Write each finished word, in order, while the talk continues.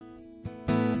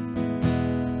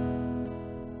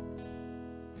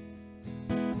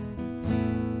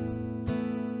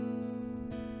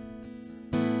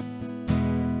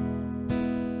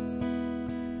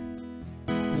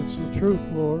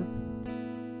truth, Lord.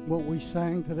 What we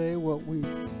sang today, what we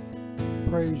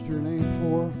praised your name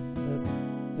for,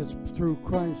 that it's through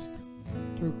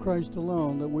Christ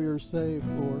alone that we are saved,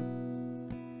 Lord.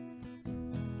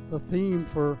 The theme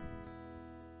for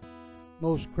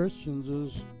most Christians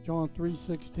is John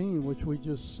 3:16, which we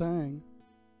just sang.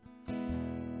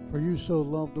 For you so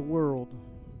loved the world.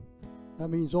 That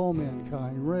means all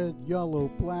mankind, red, yellow,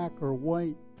 black, or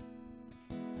white,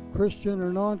 Christian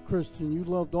or non-Christian. You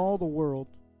loved all the world,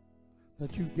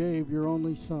 that you gave your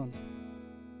only Son,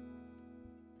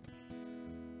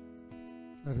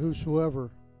 that whosoever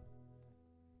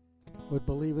would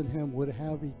believe in him would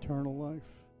have eternal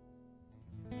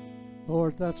life.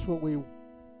 Lord, that's what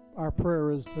our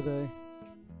prayer is today.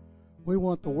 We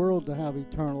want the world to have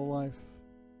eternal life,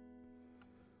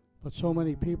 but so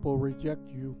many people reject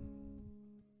you.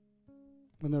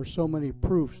 And there's so many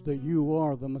proofs that you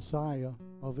are the Messiah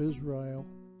of Israel.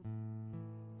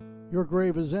 Your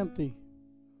grave is empty.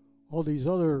 All these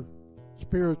other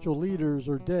spiritual leaders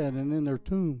are dead and in their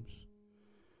tombs.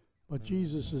 But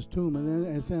Jesus' tomb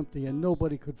is empty, and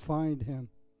nobody could find him.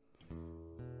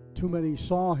 Too many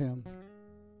saw him.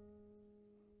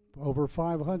 Over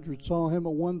 500 saw him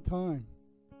at one time.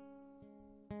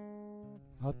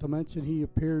 Not to mention he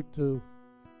appeared to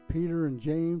Peter and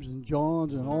James and John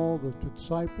and all the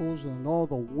disciples and all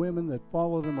the women that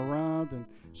followed him around and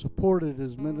supported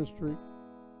his ministry.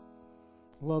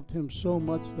 Loved him so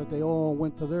much that they all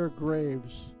went to their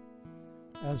graves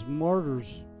as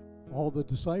martyrs, all the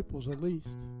disciples at least.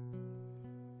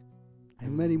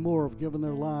 And many more have given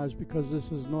their lives, because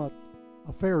this is not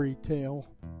a fairy tale.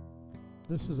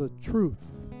 This is a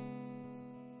truth.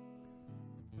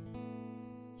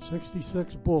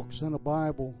 66 books in a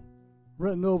Bible,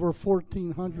 written over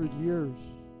 1,400 years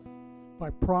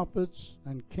by prophets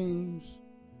and kings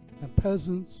and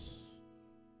peasants.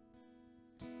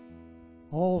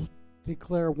 All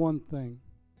declare one thing,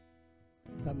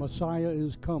 that Messiah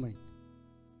is coming.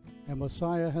 And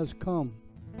Messiah has come.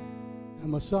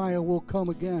 And Messiah will come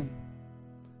again.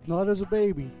 Not as a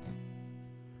baby,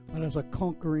 but as a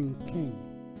conquering king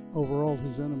over all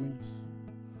his enemies.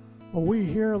 But we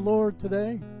here, Lord,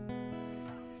 today,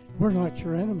 we're not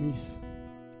your enemies.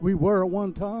 We were at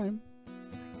one time,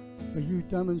 but you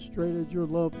demonstrated your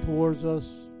love towards us,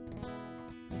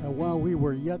 that while we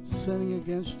were yet sinning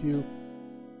against you,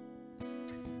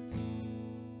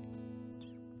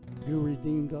 you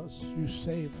redeemed us, you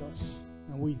saved us,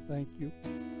 and we thank you.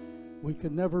 We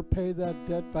could never pay that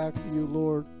debt back to you,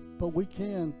 Lord, but we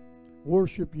can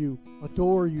worship you,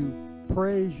 adore you,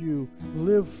 praise you,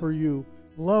 live for you,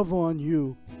 love on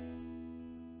you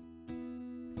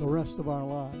the rest of our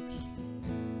lives.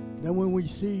 Then when we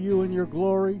see you in your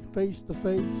glory face to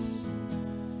face,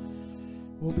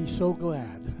 we'll be so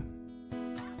glad.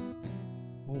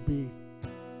 We'll be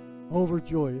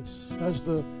overjoyous. As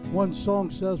the one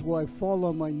song says, will I fall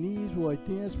on my knees? Will I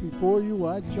dance before you? Will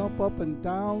I jump up and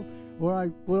down?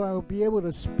 Will I be able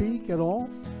to speak at all?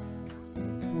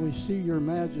 When we see your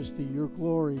majesty, your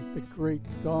glory, the great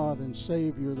God and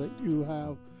Savior that you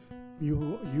have,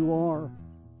 you are,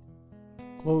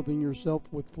 clothing yourself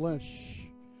with flesh,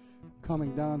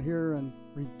 coming down here and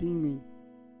redeeming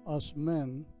us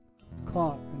men,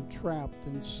 caught and trapped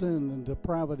in sin and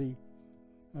depravity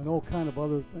and all kind of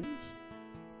other things.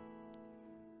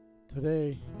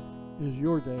 Today is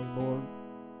your day, Lord.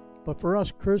 But for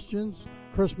us Christians,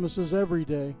 Christmas is every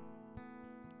day.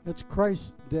 It's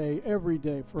Christ's day every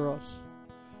day for us,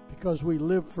 because we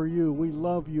live for you. We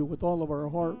love you with all of our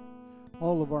heart,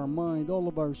 all of our mind, all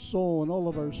of our soul, and all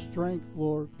of our strength,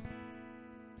 Lord.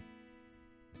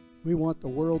 We want the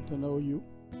world to know you.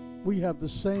 We have the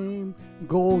same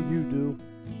goal you do,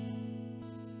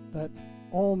 that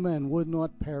all men would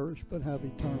not perish but have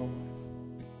eternal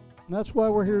life. And that's why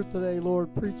we're here today,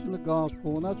 Lord, preaching the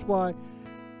gospel. And that's why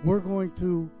we're going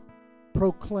to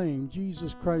proclaim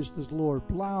Jesus Christ as Lord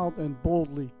loud and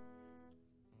boldly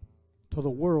to the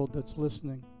world that's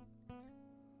listening.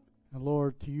 And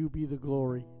Lord, to you be the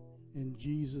glory. In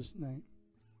Jesus' name,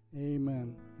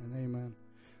 amen and amen.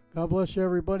 God bless you,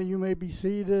 everybody. You may be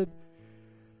seated.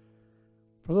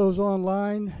 For those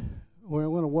online, I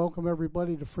want to welcome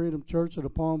everybody to Freedom Church of the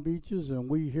Palm Beaches. And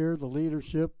we here, the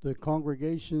leadership, the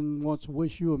congregation, wants to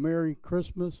wish you a Merry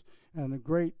Christmas and a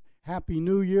great Happy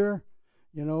New Year.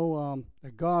 You know,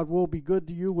 that God will be good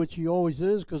to you, which he always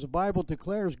is, because the Bible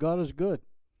declares God is good.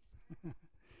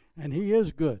 And he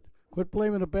is good. Quit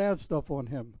blaming the bad stuff on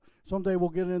him. Someday we'll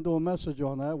get into a message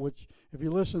on that, which if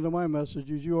you listen to my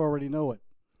messages, you already know it.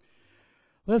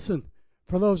 Listen,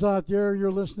 for those out there,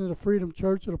 you're listening to Freedom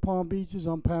Church of the Palm Beaches.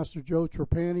 I'm Pastor Joe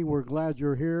Trapani. We're glad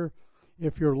you're here.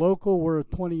 If you're local, we're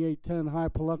at 2810 High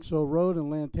Paluxo Road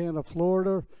in Lantana,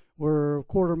 Florida. We're a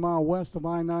quarter mile west of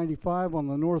I-95 on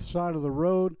the north side of the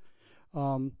road.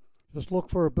 Just look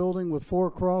for a building with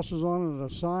 4 crosses on it and a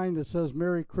sign that says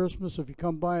Merry Christmas. If you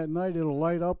come by at night, it'll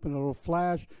light up and it'll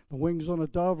flash. The wings on a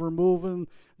dove are moving.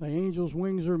 The angel's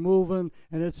wings are moving.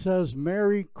 And it says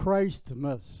Merry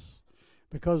Christmas.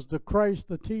 Because the Christ,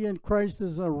 the T in Christ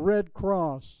is a red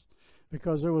cross.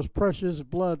 Because there was precious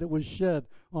blood that was shed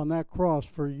on that cross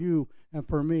for you and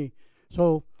for me.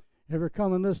 So if you're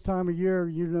coming this time of year,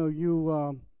 you know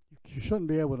you shouldn't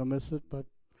be able to miss it. But,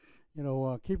 you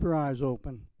know, keep your eyes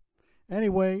open.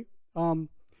 Anyway,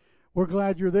 we're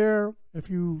glad you're there. If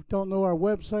you don't know our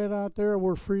website out there,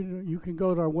 we're free. You can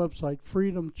go to our website,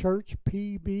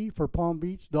 freedomchurchpb for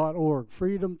palmbeach.org,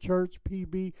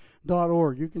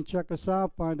 freedomchurchpb.org. You can check us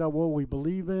out, find out what we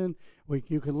believe in.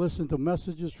 You can listen to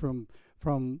messages from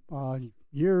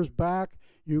years back.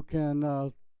 You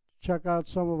can check out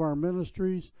some of our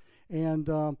ministries, and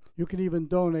you can even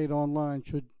donate online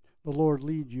should the Lord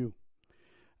lead you.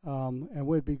 And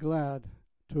we'd be glad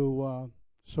to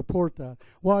support that.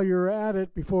 While you're at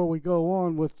it, before we go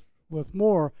on with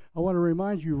more, I want to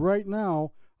remind you right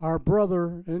now, our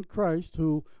brother in Christ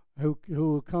who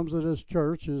comes to this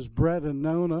church is Brett and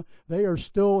Nona. They are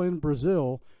still in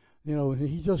Brazil. You know,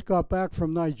 he just got back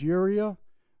from Nigeria,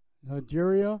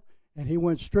 and he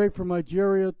went straight from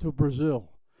Nigeria to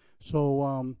Brazil.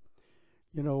 So,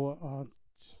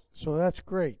 so that's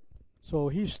great. So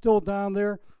he's still down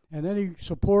there. And any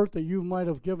support that you might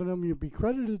have given him, you'll be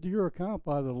credited to your account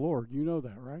by the Lord. You know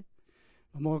that, right?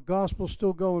 The gospel's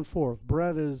still going forth.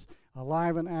 Brett is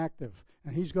alive and active,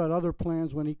 and he's got other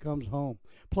plans when he comes home.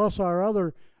 Plus, our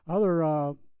other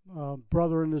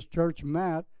brother in this church,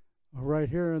 Matt, right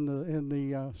here in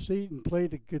the seat, and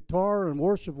played the guitar and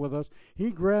worship with us.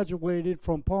 He graduated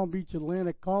from Palm Beach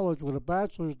Atlantic College with a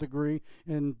bachelor's degree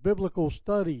in biblical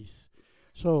studies.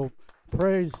 So,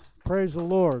 praise the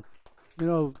Lord. You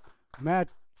know, Matt,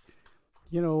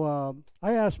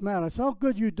 I asked Matt, I said, how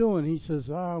good you doing? He says,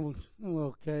 oh,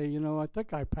 okay, I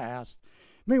think I passed.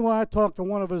 Meanwhile, I talked to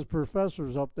one of his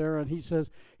professors up there, and he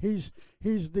says he's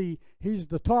the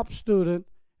top student,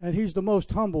 and he's the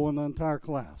most humble in the entire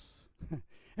class.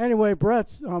 Anyway,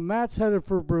 Matt's headed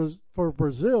for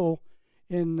Brazil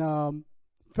in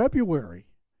February.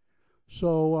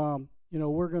 So,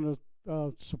 we're going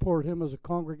to support him as a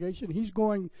congregation. He's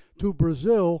going to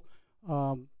Brazil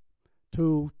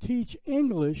to teach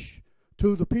English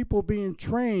to the people being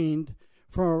trained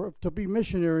to be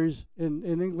missionaries in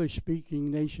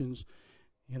English-speaking nations.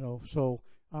 So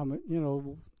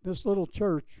this little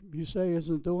church, you say,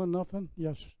 isn't doing nothing?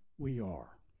 Yes, we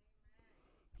are.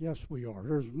 Yes, we are.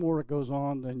 There's more that goes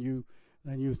on than you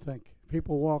think.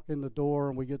 People walk in the door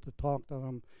and we get to talk to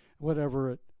them,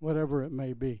 whatever it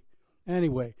may be.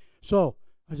 Anyway, so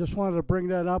I just wanted to bring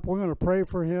that up. We're going to pray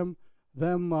for him.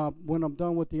 When I'm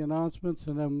done with the announcements,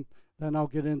 and then I'll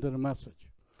get into the message.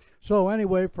 So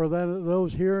anyway, for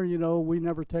those here, we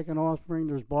never take an offering.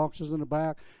 There's boxes in the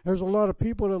back. There's a lot of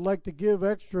people that like to give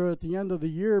extra at the end of the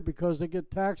year because they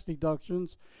get tax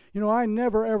deductions. I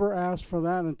never ever asked for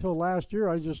that until last year.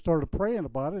 I just started praying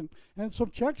about it, and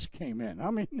some checks came in. I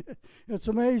mean, it's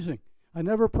amazing. I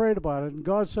never prayed about it, and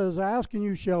God says, ask and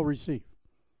you shall receive.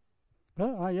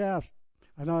 Well, I asked.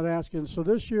 I'm not asking. So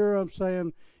this year I'm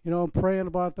saying, I'm praying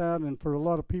about that, and for a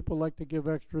lot of people like to give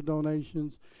extra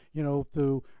donations, I know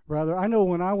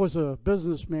when I was a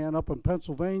businessman up in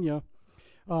Pennsylvania,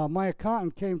 my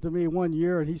accountant came to me one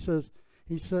year, and he says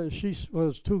she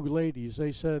was 2 ladies.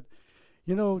 They said,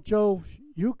 Joe,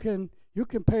 you can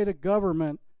pay the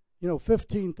government,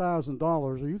 $15,000,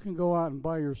 or you can go out and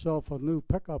buy yourself a new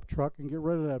pickup truck and get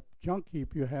rid of that junk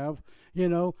heap you have,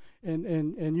 and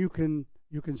you can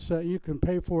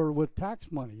pay for it with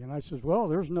tax money. And I says, well,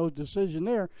 there's no decision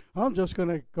there. I'm just going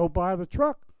to go buy the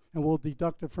truck, and we'll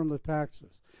deduct it from the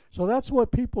taxes. So that's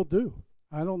what people do.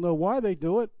 I don't know why they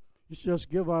do it. It's just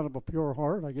give out of a pure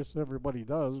heart. I guess everybody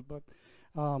does. But,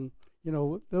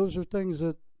 those are things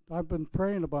that I've been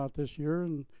praying about this year,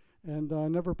 and I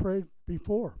never prayed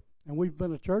before. And we've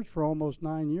been a church for almost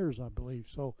 9 years, I believe.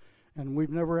 So, and we've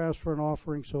never asked for an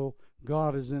offering, so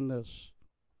God is in this.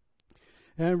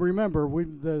 And remember,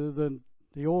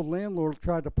 the old landlord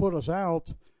tried to put us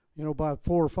out, about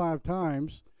 4 or 5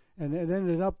 times, and it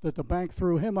ended up that the bank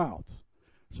threw him out.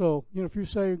 So, if you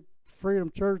say Freedom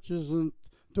Church isn't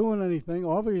doing anything,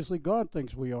 obviously God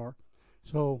thinks we are,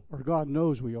 or God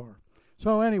knows we are.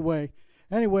 So anyway,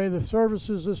 the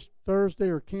services this Thursday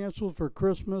are canceled for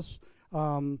Christmas.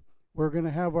 We're going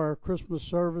to have our Christmas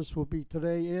service will be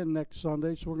today and next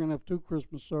Sunday, so we're going to have 2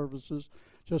 Christmas services,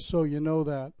 just so you know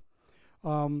that.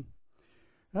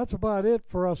 That's about it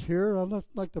for us here. I'd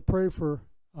like to pray for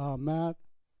Matt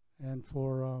and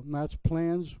for Matt's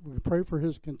plans. We pray for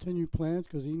his continued plans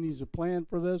because he needs a plan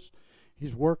for this.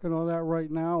 He's working on that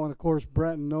right now. And, of course,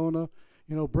 Brett and Nona.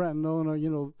 Brett and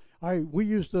Nona, we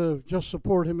used to just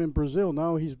support him in Brazil.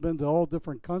 Now he's been to all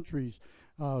different countries,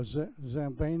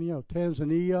 Zambia,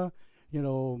 Tanzania,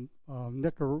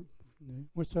 Nicaragua.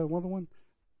 What's that other one?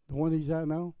 The one he's at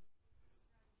now?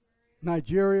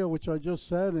 Nigeria, which I just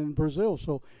said, and Brazil.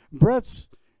 So Brett's,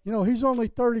 he's only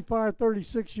 35,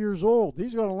 36 years old.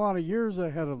 He's got a lot of years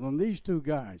ahead of them, these two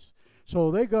guys.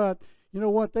 So they got,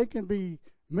 they can be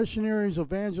missionaries,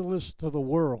 evangelists to the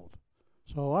world.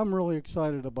 So I'm really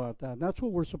excited about that. And that's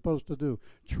what we're supposed to do,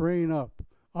 train up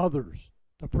others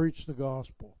to preach the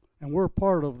gospel. And we're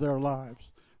part of their lives,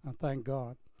 and thank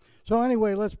God. So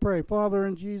anyway, let's pray. Father,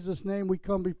 in Jesus' name, we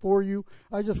come before you.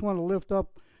 I just want to lift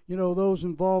up those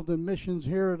involved in missions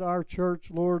here at our church,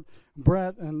 Lord.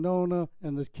 Brett and Nona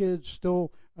and the kids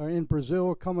still are in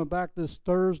Brazil, coming back this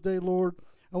Thursday, Lord.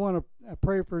 I want to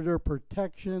pray for their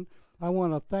protection. I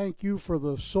want to thank you for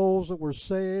the souls that were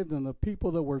saved and the people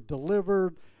that were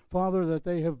delivered, Father, that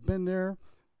they have been there,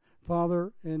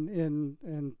 Father, in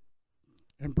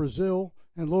Brazil.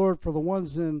 And, Lord, for the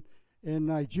ones in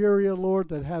Nigeria, Lord,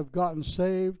 that have gotten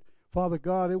saved, Father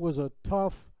God, it was a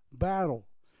tough battle,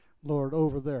 Lord,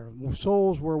 over there.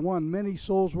 Souls were won. Many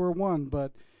souls were won,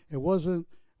 but it wasn't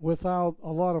without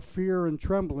a lot of fear and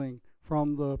trembling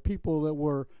from the people that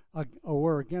were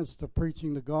against the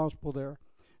preaching the gospel there.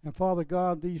 And Father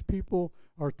God, these people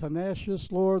are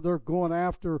tenacious, Lord. They're going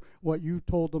after what you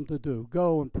told them to do.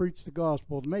 Go and preach the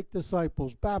gospel, make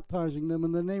disciples, baptizing them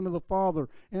in the name of the Father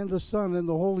and the Son and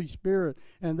the Holy Spirit.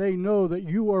 And they know that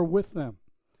you are with them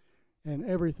in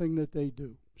everything that they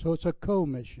do. So it's a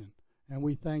co-mission, and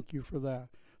we thank you for that.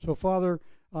 So, Father,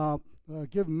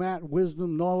 give Matt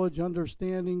wisdom, knowledge,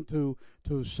 understanding to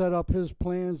set up his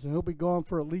plans, and he'll be gone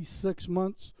for at least 6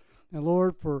 months. And,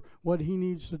 Lord, for what he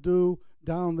needs to do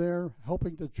down there,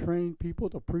 helping to train people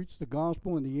to preach the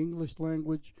gospel in the English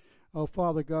language. Oh,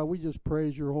 Father God, we just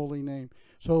praise your holy name.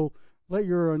 So let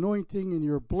your anointing and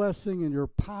your blessing and your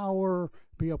power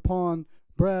be upon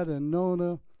Brad and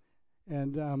Nona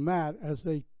and Matt as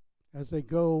they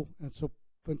go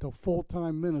into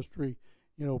full-time ministry,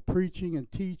 preaching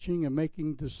and teaching and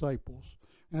making disciples.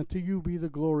 And to you be the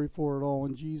glory for it all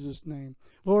in Jesus' name.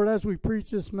 Lord, as we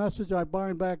preach this message, I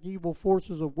bind back evil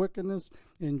forces of wickedness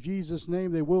in Jesus'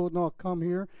 name. They will not come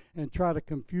here and try to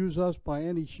confuse us by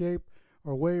any shape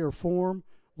or way or form.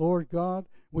 Lord God,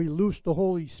 we loose the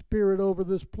Holy Spirit over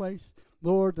this place.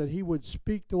 Lord, that he would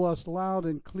speak to us loud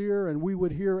and clear, and we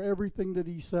would hear everything that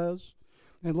he says.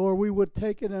 And Lord, we would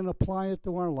take it and apply it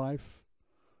to our life,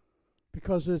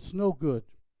 because it's no good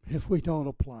if we don't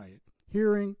apply it.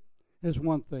 Hearing is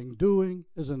one thing, doing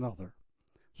is another.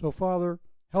 So, Father,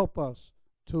 help us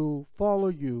to follow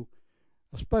you,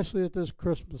 especially at this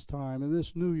Christmas time and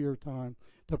this New Year time,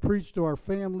 to preach to our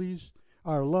families,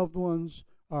 our loved ones,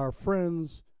 our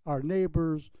friends, our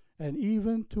neighbors, and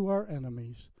even to our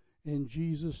enemies. In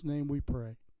Jesus' name we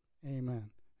pray. Amen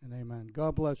and amen.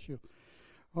 God bless you.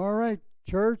 All right,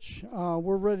 church,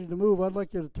 we're ready to move. I'd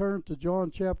like you to turn to John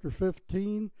chapter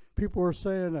 15. People are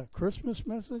saying a Christmas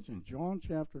message in John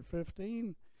chapter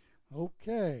 15.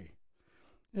 Okay.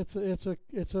 It's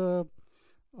a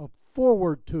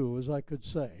forward to, as I could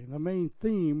say. The main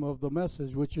theme of the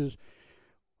message, which is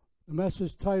the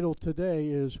message title today,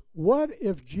 is What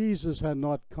If Jesus Had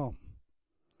Not Come?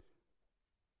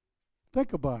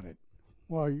 Think about it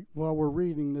while we're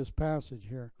reading this passage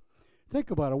here.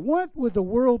 Think about it. What would the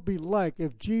world be like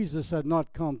if Jesus had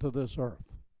not come to this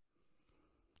earth?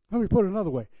 Let me put it another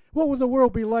way. What would the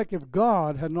world be like if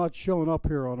God had not shown up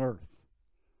here on earth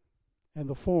in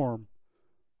the form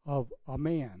of a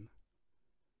man,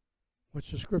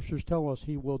 which the scriptures tell us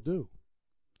he will do?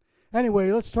 Anyway,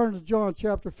 let's turn to John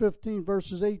chapter 15,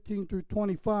 verses 18 through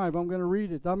 25. I'm going to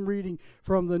read it. I'm reading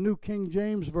from the New King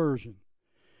James Version.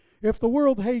 If the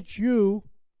world hates you,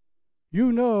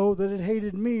 you know that it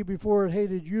hated me before it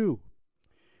hated you.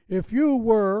 If you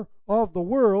were of the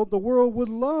world would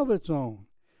love its own.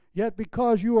 Yet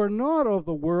because you are not of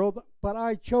the world, but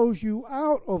I chose you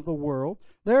out of the world,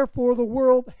 therefore the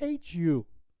world hates you.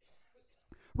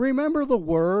 Remember the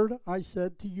word I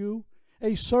said to you,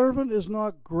 a servant is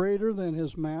not greater than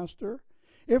his master.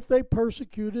 If they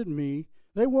persecuted me,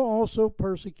 they will also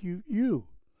persecute you.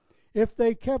 If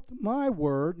they kept my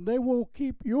word, they will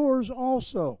keep yours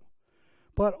also.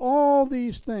 But all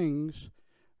these things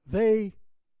they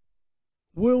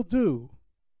will do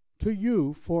to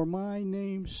you for my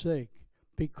name's sake,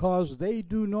 because they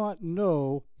do not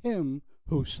know him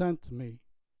who sent me.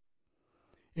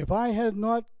 If I had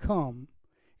not come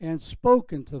and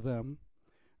spoken to them,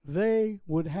 they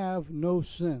would have no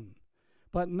sin.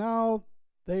 But now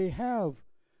they have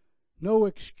no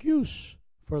excuse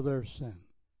for their sin.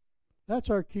 That's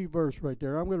our key verse right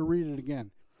there. I'm going to read it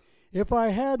again. If I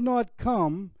had not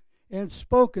come and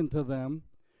spoken to them,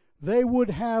 they would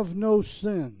have no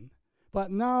sin.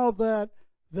 But now that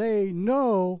they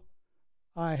know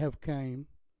I have came,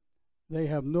 they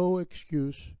have no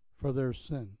excuse for their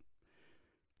sin.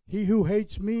 He who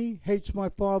hates me hates my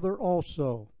Father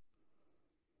also.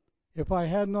 If I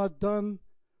had not done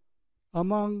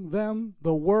among them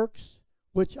the works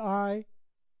which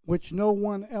no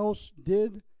one else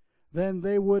did, then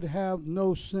they would have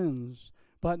no sins.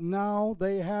 But now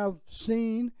they have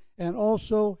seen and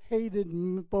also hated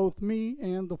both me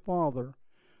and the Father.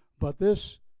 But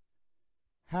this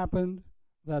happened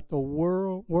that the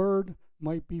word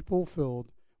might be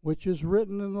fulfilled, which is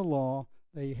written in the law,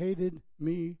 they hated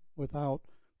me without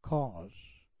cause.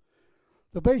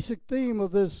 The basic theme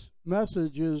of this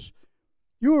message is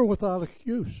you are without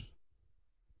excuse.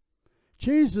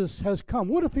 Jesus has come.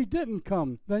 What if he didn't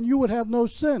come? Then you would have no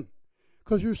sin,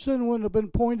 because your sin wouldn't have been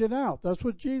pointed out. That's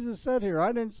what Jesus said here.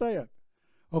 I didn't say it.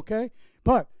 Okay?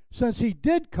 But since he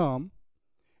did come,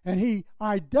 and he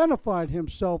identified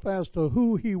himself as to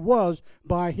who he was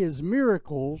by his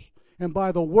miracles and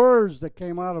by the words that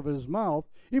came out of his mouth,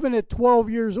 even at 12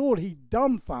 years old, he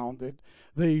dumbfounded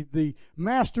the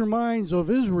masterminds of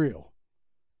Israel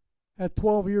at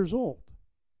 12 years old.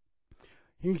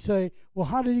 He'd say, well,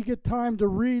 how did he get time to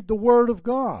read the Word of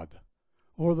God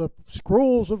or the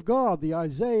scrolls of God, the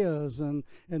Isaiahs and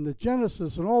the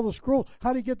Genesis and all the scrolls?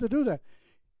 How did he get to do that?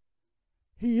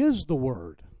 He is the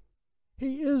Word.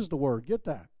 He is the Word. Get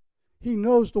that. He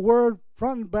knows the Word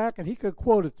front and back, and he could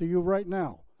quote it to you right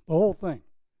now, the whole thing.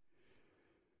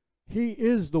 He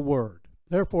is the Word.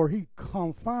 Therefore, he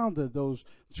confounded those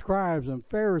scribes and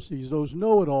Pharisees, those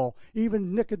know-it-all,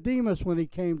 even Nicodemus when he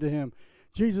came to him.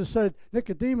 Jesus said,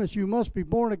 Nicodemus, you must be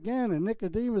born again. And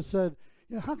Nicodemus said,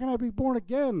 how can I be born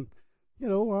again?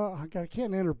 I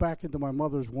can't enter back into my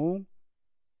mother's womb.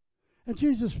 And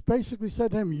Jesus basically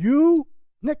said to him, you,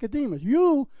 Nicodemus,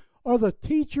 you are the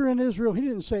teacher in Israel. He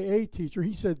didn't say a teacher.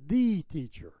 He said the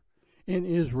teacher in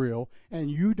Israel. And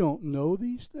you don't know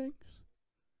these things?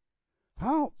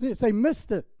 How? They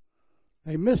missed it.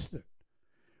 They missed it.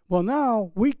 Well,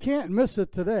 now we can't miss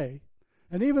it today.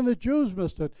 And even the Jews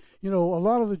missed it. A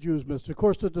lot of the Jews missed it. Of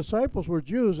course, the disciples were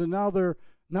Jews, and now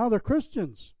they're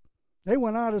Christians. They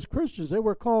went out as Christians. They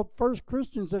were called first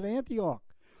Christians at Antioch.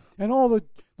 And all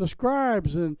the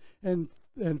scribes and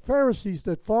Pharisees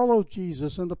that followed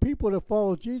Jesus and the people that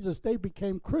followed Jesus, they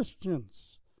became Christians.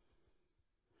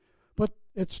 But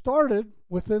it started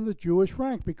within the Jewish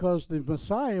rank, because the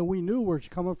Messiah we knew was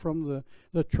coming from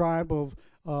the tribe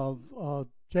of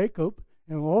Jacob,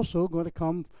 and also going to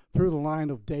come through the line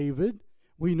of David.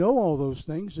 We know all those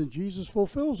things, and Jesus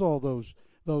fulfills all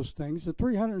those things, the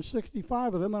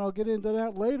 365 of them, and I'll get into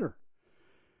that later.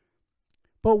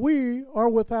 But we are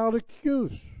without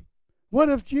excuse. What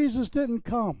if Jesus didn't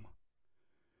come?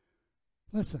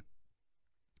 Listen,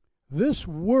 this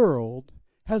world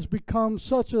has become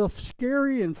such a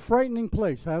scary and frightening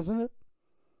place, hasn't it?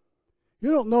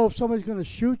 You don't know if somebody's going to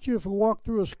shoot you if you walk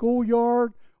through a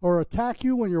schoolyard, or attack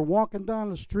you when you're walking down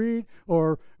the street,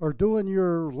 or doing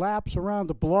your laps around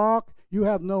the block. You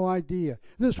have no idea.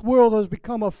 This world has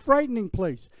become a frightening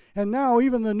place. And now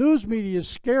even the news media is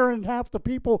scaring half the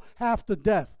people half to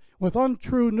death with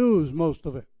untrue news, most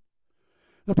of it.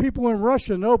 The people in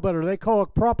Russia know better. They call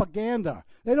it propaganda.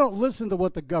 They don't listen to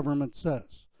what the government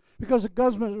says, because the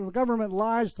government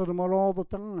lies to them all the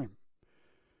time.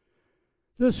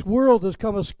 This world has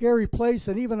become a scary place,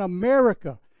 and even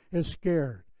America is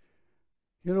scared.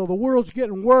 The world's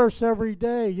getting worse every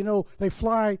day. They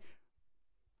fly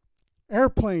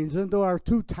airplanes into our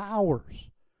two towers.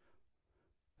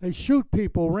 They shoot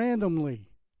people randomly.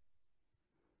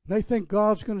 They think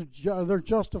they're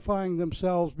justifying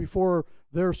themselves before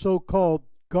their so-called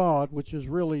God, which is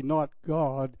really not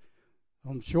God.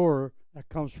 I'm sure that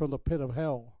comes from the pit of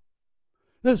hell.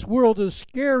 This world is a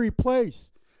scary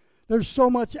place. There's so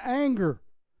much anger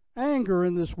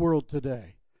in this world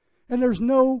today. And there's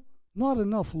not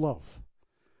enough love.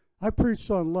 I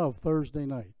preached on love Thursday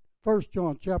night. 1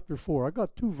 John chapter 4. I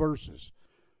got 2 verses,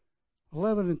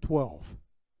 11 and 12.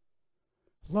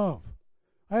 Love.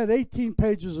 I had 18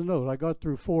 pages of note. I got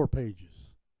through 4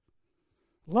 pages.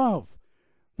 Love.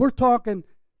 We're talking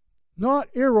not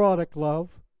erotic love.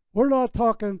 We're not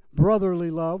talking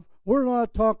brotherly love. We're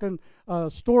not talking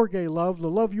storge love, the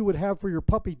love you would have for your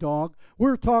puppy dog.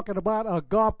 We're talking about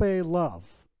agape love.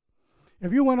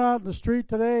 If you went out in the street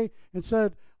today and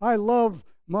said, I love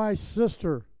my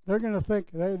sister, they're going to think,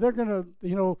 they're going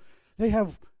to, they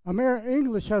have,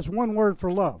 English has one word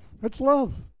for love. It's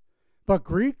love. But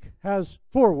Greek has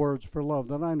 4 words for love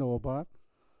that I know about.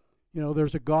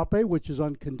 There's agape, which is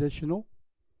unconditional.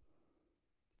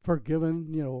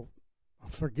 Forgiving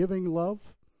love.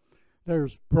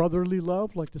 There's brotherly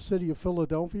love, like the city of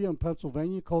Philadelphia in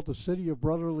Pennsylvania, called the city of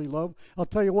brotherly love. I'll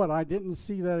tell you what, I didn't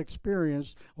see that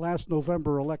experience last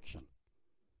November election.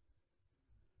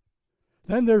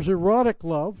 Then there's erotic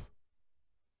love,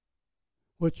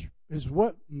 which is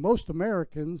what most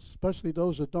Americans, especially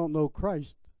those that don't know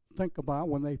Christ, think about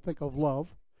when they think of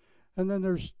love. And then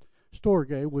there's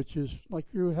storge, which is like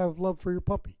you have love for your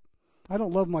puppy. I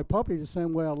don't love my puppy the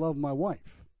same way I love my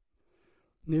wife.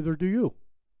 Neither do you.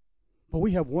 But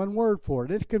we have one word for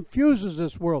it. It confuses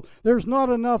this world. There's not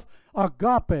enough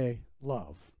agape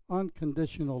love,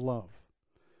 unconditional love.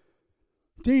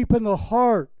 Deep in the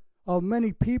heart of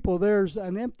many people, there's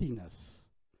an emptiness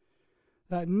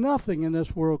that nothing in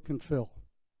this world can fill.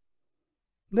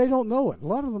 They don't know it. A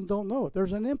lot of them don't know it.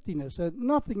 There's an emptiness that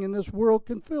nothing in this world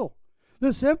can fill.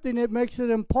 This emptiness makes it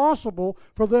impossible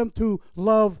for them to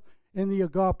love in the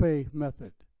agape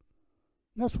method.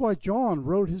 And that's why John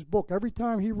wrote his book. Every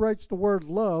time he writes the word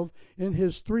love in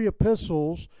his 3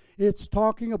 epistles, it's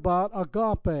talking about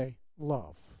agape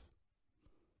love.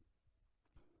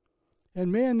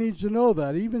 And man needs to know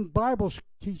that. Even Bible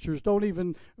teachers don't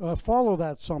even follow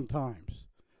that sometimes.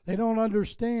 They don't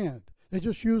understand. They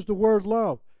just use the word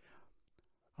love.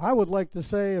 I would like to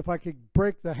say, if I could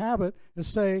break the habit, and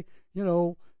say,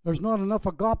 there's not enough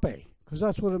agape, because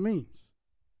that's what it means.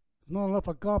 Not enough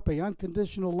agape,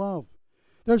 unconditional love.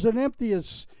 There's an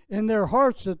emptiness in their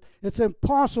hearts that it's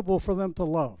impossible for them to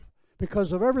love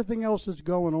because of everything else that's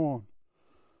going on.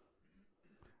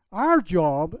 Our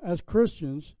job as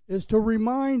Christians is to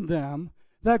remind them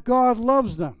that God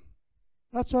loves them.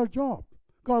 That's our job.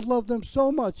 God loved them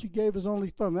so much, he gave his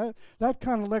only son. That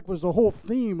kind of like was the whole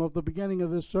theme of the beginning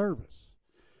of this service.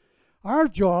 Our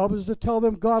job is to tell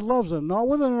them God loves them, not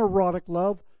with an erotic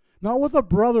love, not with a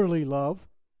brotherly love,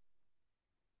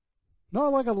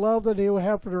 not like a love that he would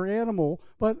have for their animal,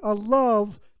 but a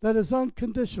love that is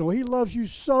unconditional. He loves you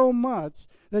so much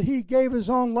that he gave his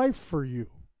own life for you.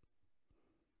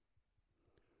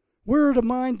 We're to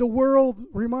remind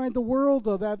the world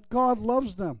of that God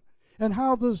loves them. And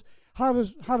how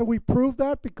do we prove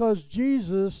that? Because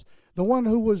Jesus, the one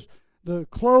who was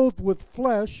clothed with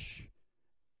flesh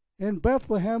in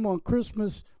Bethlehem on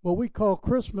Christmas, what we call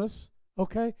Christmas,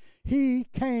 okay, he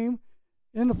came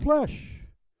in the flesh.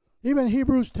 Even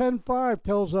Hebrews 10:5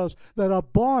 tells us that a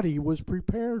body was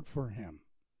prepared for him.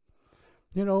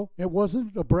 It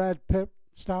wasn't a Brad Pitt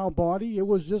style body. It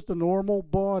was just a normal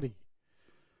body.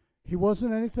 He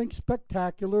wasn't anything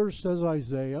spectacular, says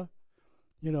Isaiah.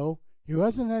 He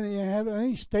wasn't have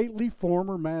any stately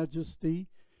form or majesty.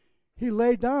 He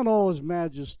laid down all his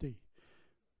majesty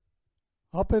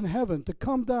up in heaven to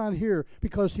come down here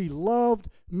because he loved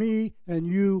me and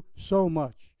you so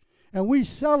much. And we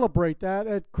celebrate that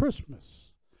at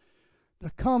Christmas,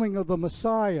 the coming of the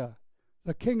Messiah,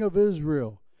 the King of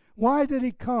Israel. Why did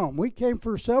he come? We came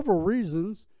for several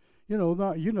reasons. He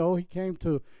came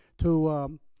to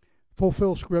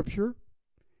fulfill Scripture.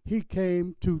 He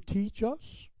came to teach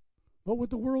us. What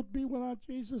would the world be without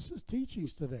Jesus'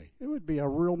 teachings today? It would be a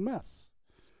real mess.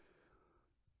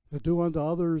 To do unto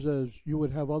others as you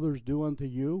would have others do unto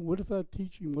you. What if that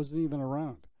teaching wasn't even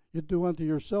around? You do unto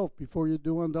yourself before you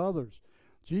do unto others.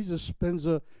 Jesus spins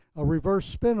a reverse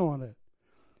spin on it.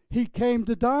 He came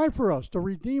to die for us, to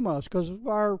redeem us, because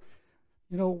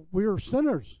we are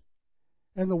sinners.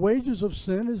 And the wages of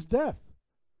sin is death.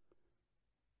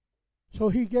 So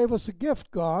he gave us a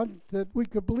gift, God, that we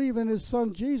could believe in his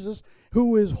son Jesus,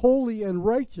 who is holy and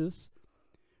righteous.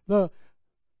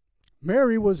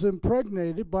 Mary was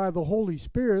impregnated by the Holy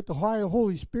Spirit. The high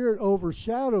Holy Spirit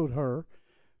overshadowed her.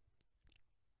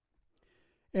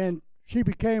 And she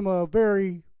became a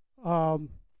very loved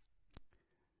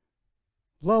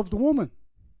woman.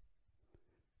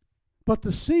 But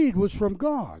the seed was from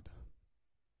God.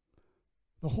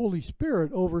 The Holy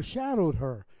Spirit overshadowed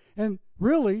her. And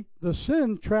really, the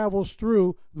sin travels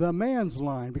through the man's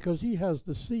line because he has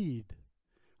the seed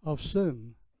of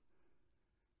sin.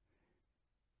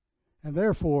 And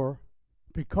therefore,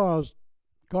 because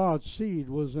God's seed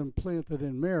was implanted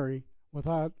in Mary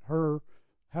without her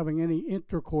having any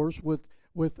intercourse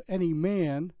with any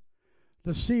man,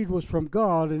 the seed was from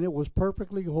God and it was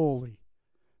perfectly holy.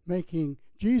 making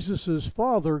Jesus'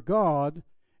 father God,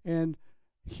 and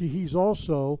he's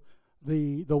also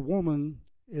the woman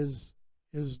is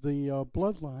the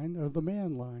bloodline of the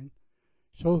man line.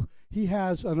 So he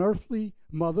has an earthly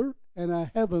mother and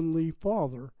a heavenly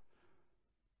father,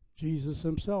 Jesus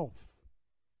himself.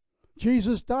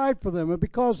 Jesus died for them, and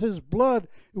because his blood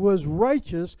was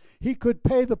righteous, he could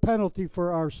pay the penalty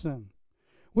for our sin.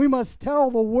 We must tell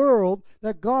the world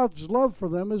that God's love for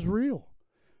them is real,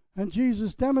 and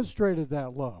Jesus demonstrated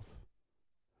that love.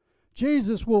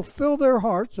 Jesus will fill their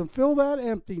hearts and fill that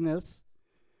emptiness,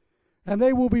 and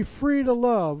they will be free to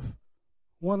love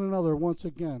one another once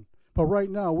again. But right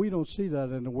now, we don't see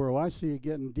that in the world. I see it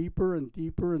getting deeper and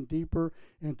deeper and deeper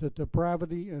into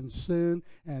depravity and sin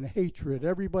and hatred.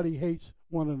 Everybody hates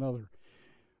one another.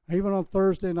 Even on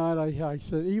Thursday night, I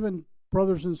said, even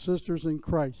brothers and sisters in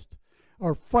Christ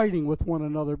are fighting with one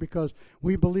another because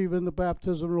we believe in the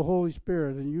baptism of the Holy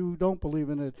Spirit and you don't believe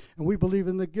in it. And we believe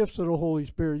in the gifts of the Holy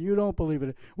Spirit. You don't believe in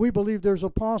it. We believe there's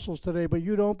apostles today, but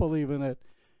you don't believe in it.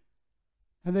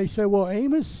 And they say, well,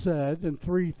 Amos said in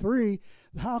 3:3,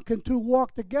 how can two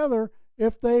walk together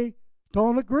if they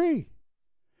don't agree?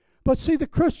 But see, the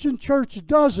Christian church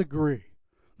does agree.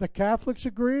 The Catholics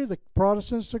agree, the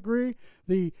Protestants agree,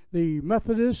 the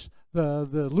Methodists,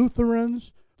 the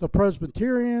Lutherans, the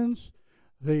Presbyterians,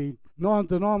 the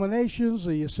non-denominations,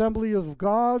 the Assembly of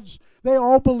Gods, they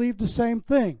all believe the same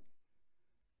thing.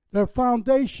 Their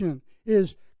foundation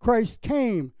is Christ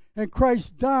came, and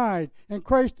Christ died, and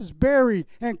Christ is buried,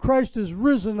 and Christ is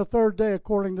risen the third day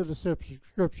according to the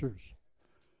Scriptures.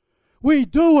 We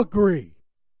do agree.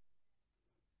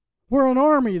 We're an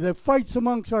army that fights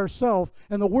amongst ourselves,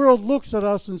 and the world looks at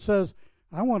us and says,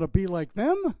 I want to be like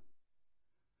them.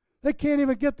 They can't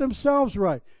even get themselves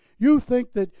right. You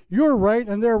think that you're right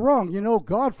and they're wrong. You know,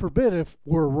 God forbid if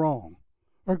we're wrong,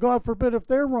 or God forbid if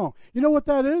they're wrong. You know what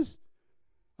that is?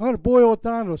 I'm going to boil it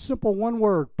down to a simple one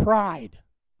word: pride.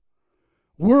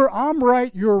 I'm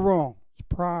right, you're wrong. It's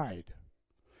pride.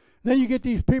 Then you get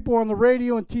these people on the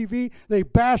radio and TV, they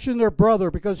bashing their brother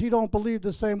because he don't believe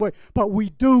the same way. But we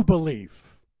do believe.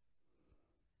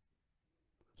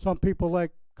 Some people like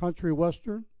country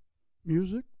western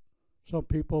music. Some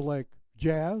people like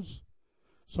jazz.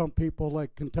 Some people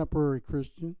like contemporary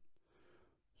Christian.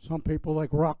 Some people like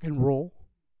rock and roll.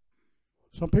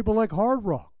 Some people like hard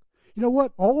rock. You know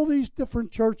what? All these different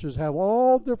churches have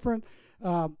all different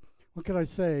what can I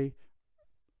say,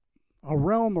 a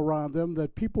realm around them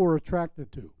that people are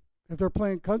attracted to. If they're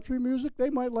playing country music, they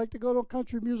might like to go to a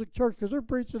country music church because they're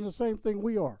preaching the same thing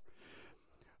we are.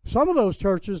 Some of those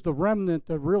churches, the remnant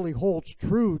that really holds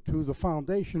true to the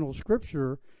foundational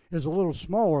Scripture is a little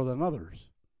smaller than others.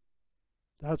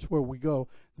 That's where we go.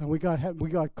 And we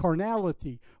got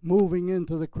carnality moving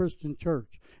into the Christian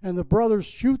church. And the brothers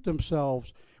shoot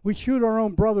themselves. We shoot our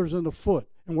own brothers in the foot,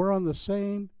 and we're on the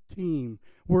same team.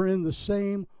 We're in the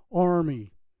same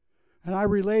army. And I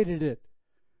related it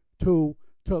to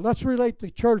let's relate the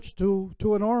church to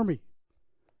an army.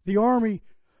 The army,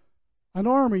 an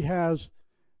army has,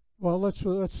 well, let's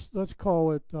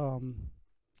call it,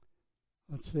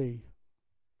 let's see.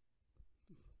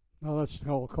 No, let's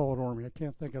call it army. I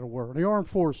can't think of the word. The armed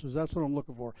forces, that's what I'm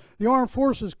looking for. The armed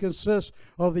forces consist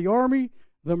of the Army,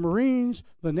 the Marines,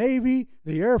 the Navy,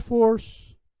 the Air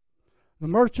Force, the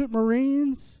Merchant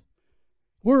Marines.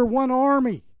 We're one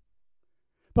army.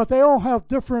 But they all have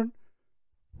different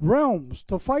realms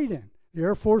to fight in. The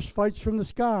Air Force fights from the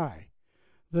sky.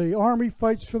 The Army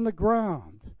fights from the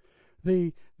ground.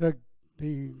 The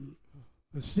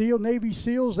Navy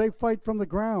SEALs, they fight from the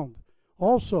ground.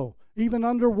 Also, even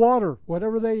underwater,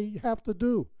 whatever they have to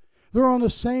do. They're on the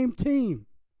same team.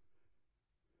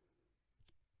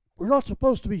 We're not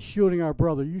supposed to be shooting our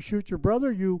brother. You shoot your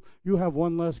brother, you have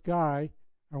one less guy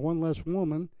or one less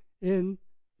woman in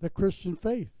the Christian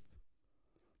faith.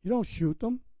 You don't shoot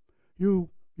them. You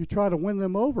try to win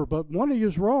them over, but one of you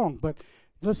is wrong. But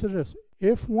listen to this.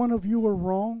 If one of you are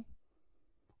wrong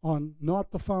on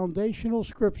not the foundational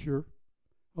Scripture,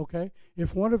 okay,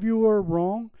 if one of you are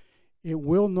wrong, it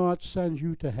will not send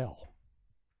you to hell.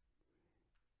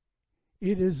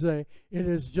 It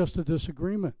is just a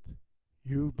disagreement.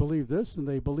 You believe this and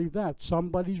they believe that.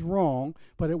 Somebody's wrong,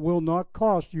 but it will not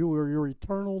cost you or your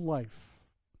eternal life.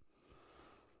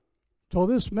 So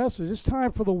this message, it's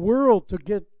time for the world to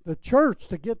get, the church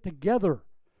to get together.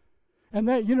 And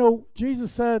that,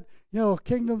 Jesus said, a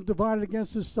kingdom divided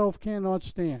against itself cannot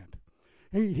stand.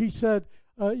 He said,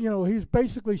 he's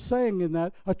basically saying in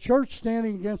that, a church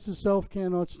standing against itself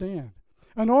cannot stand.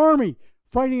 An army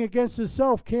fighting against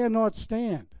itself cannot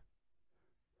stand.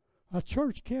 A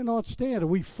church cannot stand, and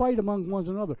we fight among one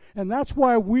another. And that's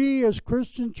why we as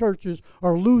Christian churches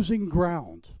are losing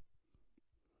ground.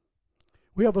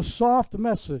 We have a soft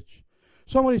message.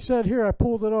 Somebody said here, I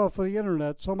pulled it off of the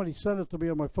internet. Somebody sent it to me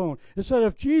on my phone. It said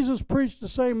if Jesus preached the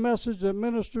same message that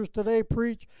ministers today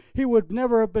preach, he would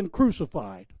never have been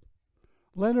crucified.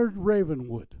 Leonard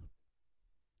Ravenwood.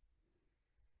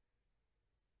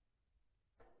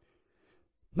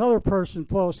 Another person,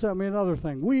 Paul, sent me another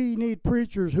thing. We need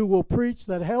preachers who will preach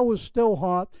that hell is still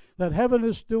hot, that heaven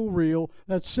is still real,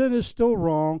 that sin is still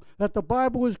wrong, that the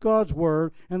Bible is God's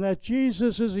word, and that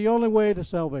Jesus is the only way to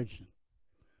salvation.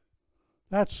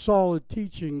 That's solid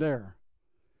teaching there.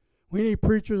 We need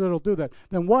preachers that will do that.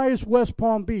 Then why is West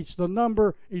Palm Beach the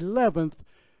number 11th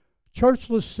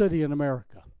churchless city in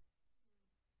America?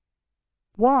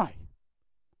 Why?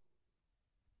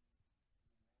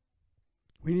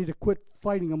 We need to quit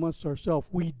fighting amongst ourselves.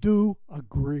 We do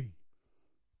agree.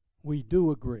 We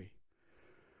do agree.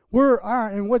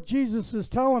 And what Jesus is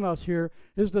telling us here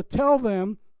is to tell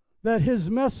them that his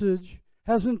message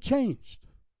hasn't changed.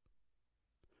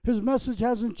 His message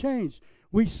hasn't changed.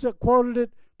 We quoted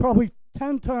it probably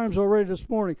 10 times already this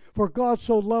morning. For God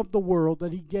so loved the world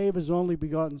that he gave his only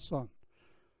begotten Son,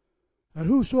 that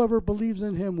whosoever believes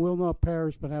in him will not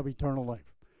perish but have eternal life.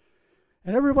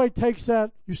 And everybody takes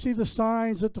that. You see the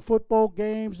signs at the football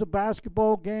games, the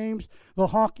basketball games, the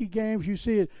hockey games. You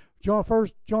see it, John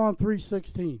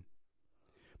 3:16.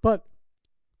 But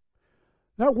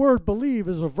that word believe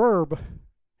is a verb,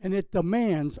 and it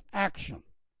demands action.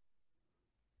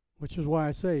 Which is why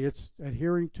I say it's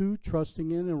adhering to,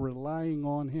 trusting in, and relying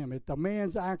on him. It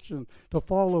demands action to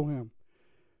follow him.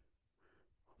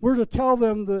 We're to tell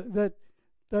them that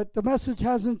the message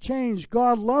hasn't changed.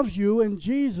 God loves you, and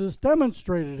Jesus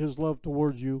demonstrated his love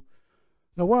towards you.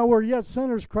 Now, while we're yet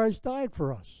sinners, Christ died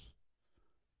for us.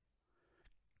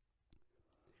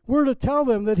 We're to tell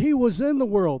them that he was in the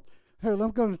world. Here,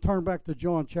 I'm going to turn back to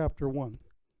John chapter 1.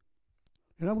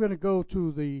 And I'm going to go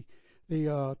to the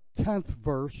 10th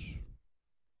verse.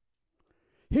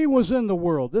 He was in the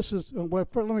world. This is,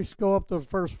 let me go up to the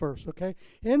first verse, okay?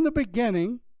 In the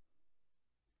beginning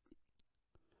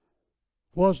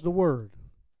was the Word.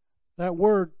 That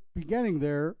word beginning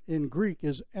there in Greek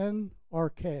is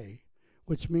NRK,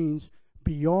 which means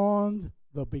beyond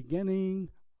the beginning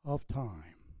of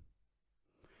time.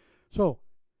 So,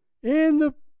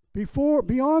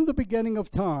 beyond the beginning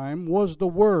of time was the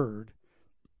Word,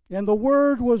 and the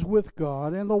Word was with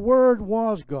God, and the Word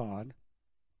was God.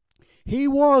 He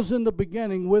was in the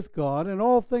beginning with God, and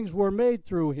all things were made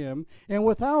through him, and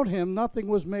without him nothing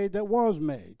was made that was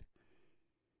made.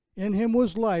 In him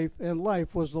was life, and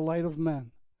life was the light of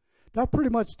men. That pretty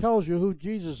much tells you who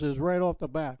Jesus is right off the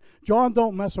bat. John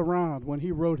don't mess around when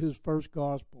he wrote his first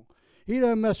gospel. He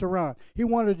doesn't mess around. He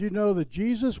wanted you to know that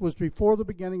Jesus was before the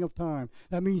beginning of time.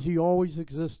 That means he always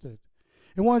existed.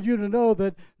 He wanted you to know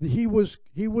that he was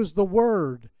the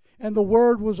Word, and the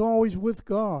Word was always with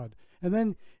God.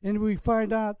 And we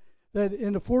find out that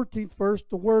in the 14th verse,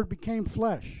 the Word became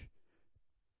flesh.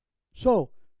 So,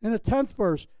 in the 10th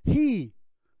verse, he,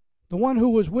 the one who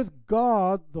was with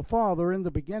God the Father in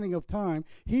the beginning of time,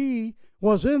 he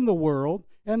was in the world,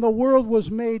 and the world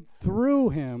was made through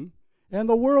him, and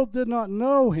the world did not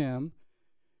know him.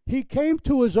 He came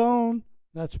to his own,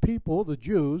 that's people, the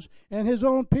Jews, and his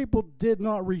own people did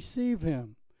not receive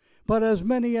him. But as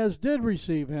many as did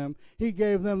receive him, he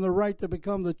gave them the right to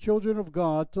become the children of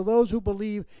God, to those who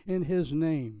believe in his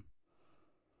name.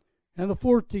 And the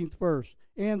 14th verse,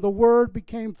 and the Word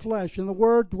became flesh, and the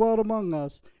Word dwelt among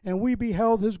us, and we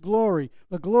beheld his glory,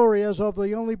 the glory as of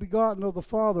the only begotten of the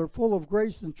Father, full of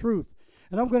grace and truth.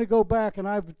 And I'm going to go back, and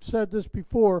I've said this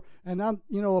before, and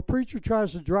a preacher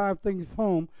tries to drive things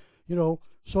home,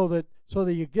 so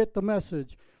that you get the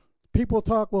message. People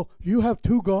talk, well, you have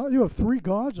two gods, you have three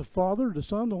gods, the Father, the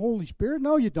Son, the Holy Spirit.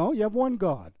 No, you don't. You have one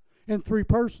God in three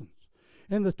persons.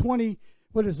 In the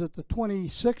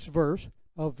 26th verse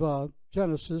of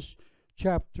Genesis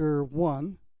chapter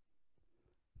 1,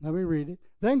 let me read it.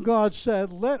 Then God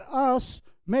said, let us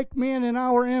make man in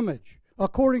our image,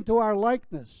 according to our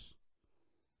likeness.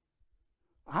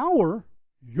 Our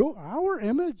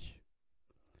image?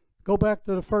 Go back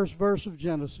to the first verse of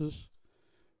Genesis.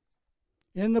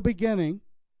 In the beginning,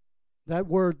 that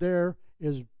word there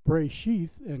is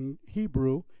Bereshith in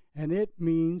Hebrew, and it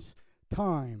means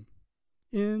time.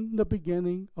 In the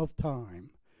beginning of time.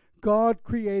 God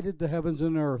created the heavens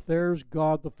and earth. There's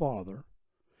God the Father.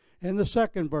 In the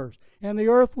second verse, and the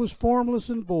earth was formless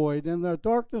and void, and the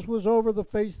darkness was over the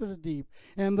face of the deep,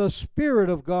 and the Spirit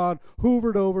of God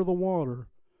hovered over the water.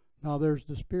 Now there's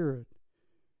the Spirit.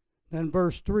 Then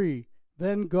verse 3,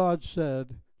 Then God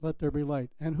said, let there be light.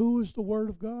 And who is the Word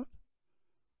of God?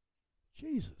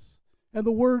 Jesus. And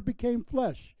the Word became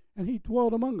flesh, and he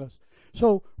dwelt among us.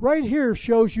 So right here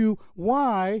shows you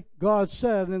why God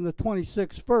said in the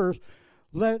 26th verse,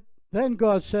 then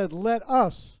God said, let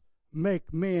us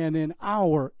make man in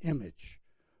our image.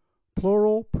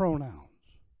 Plural pronouns.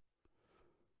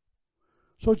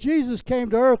 So Jesus came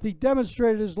to earth. He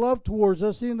demonstrated his love towards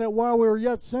us, seeing that while we were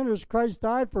yet sinners, Christ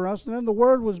died for us. And then the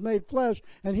Word was made flesh,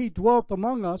 and he dwelt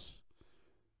among us.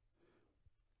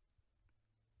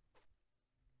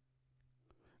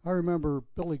 I remember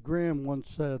Billy Graham once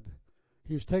said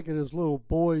he was taking his little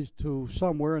boys to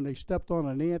somewhere, and they stepped on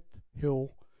an ant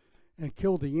hill and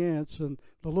killed the ants. And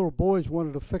the little boys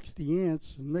wanted to fix the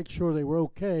ants and make sure they were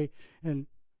okay. And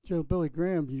Billy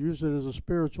Graham used it as a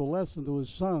spiritual lesson to his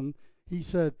son. He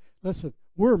said, listen,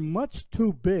 we're much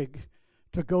too big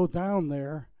to go down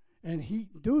there and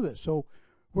do this. So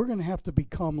we're going to have to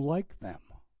become like them.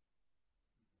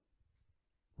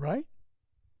 Right?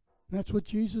 That's what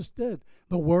Jesus did.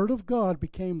 The Word of God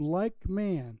became like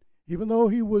man. Even though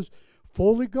he was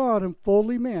fully God and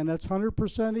fully man, that's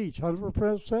 100% each.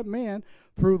 100% man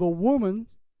through the woman,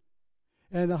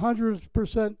 and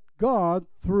 100% God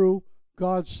through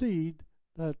God's seed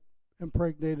that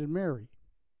impregnated Mary.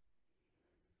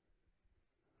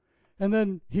 And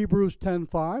then Hebrews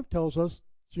 10:5 tells us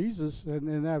Jesus,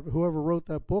 and that, whoever wrote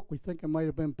that book, we think it might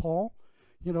have been Paul,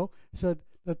 said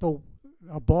that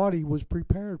a body was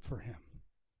prepared for him.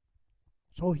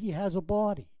 So he has a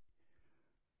body.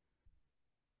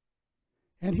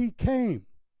 And he came.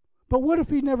 But what if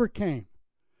he never came?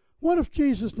 What if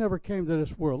Jesus never came to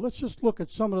this world? Let's just look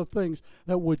at some of the things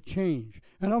that would change.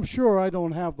 And I'm sure I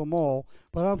don't have them all,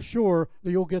 but I'm sure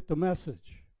that you'll get the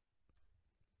message.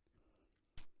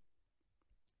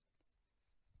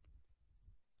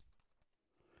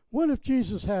 What if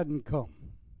Jesus hadn't come?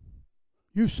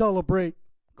 You celebrate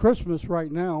Christmas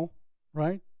right now,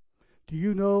 right? Do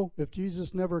you know if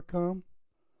Jesus never come,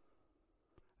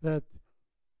 that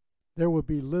there would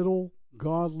be little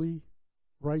godly,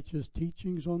 righteous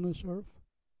teachings on this earth?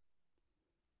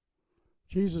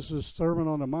 Jesus' Sermon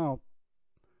on the Mount,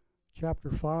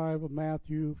 chapter 5 of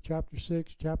Matthew, chapter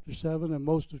 6, chapter 7, and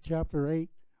most of chapter 8,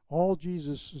 all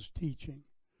Jesus' teaching,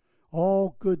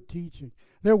 all good teaching.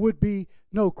 There would be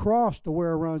no cross to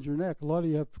wear around your neck. A lot of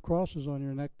you have crosses on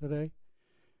your neck today.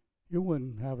 You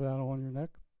wouldn't have that on your neck,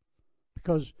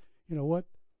 because you know what?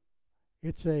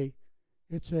 It's a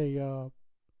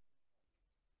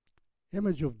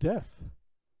image of death.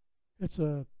 It's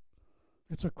a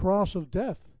cross of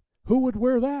death. Who would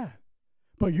wear that?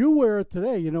 But you wear it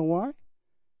today. You know why?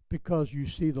 Because you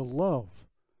see the love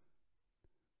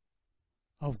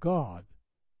of God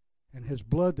and his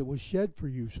blood that was shed for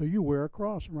you. So you wear a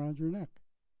cross around your neck.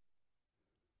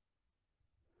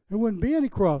 There wouldn't be any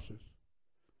crosses,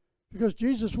 because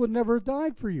Jesus would never have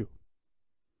died for you.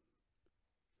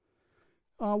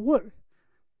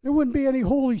 There wouldn't be any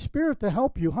Holy Spirit to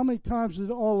help you. How many times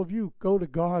did all of you go to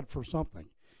God for something,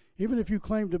 even if you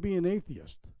claim to be an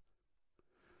atheist?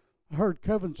 I heard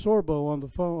Kevin Sorbo on the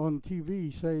phone, on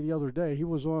TV, say the other day, he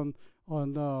was on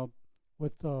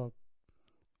with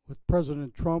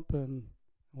President Trump and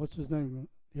what's his name,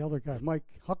 the other guy, Mike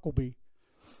Huckabee,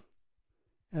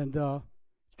 and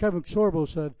Kevin Sorbo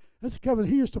said, "This Kevin.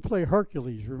 He used to play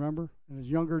Hercules, remember, in his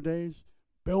younger days,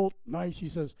 built nice." He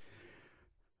says,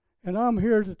 "And I'm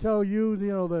here to tell you,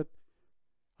 that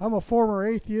I'm a former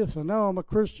atheist and now I'm a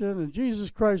Christian, and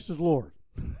Jesus Christ is Lord."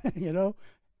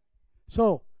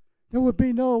 So there would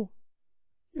be no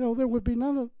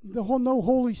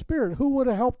Holy Spirit. Who would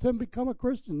have helped him become a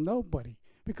Christian? Nobody,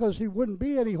 because he wouldn't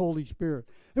be any Holy Spirit.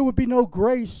 There would be no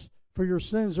grace for your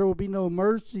sins. There would be no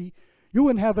mercy. You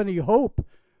wouldn't have any hope.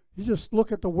 You just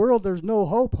look at the world, there's no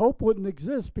hope. Hope wouldn't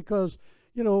exist, because,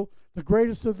 the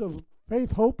greatest of the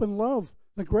faith, hope, and love,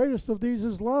 the greatest of these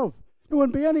is love. There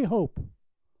wouldn't be any hope.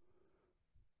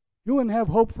 You wouldn't have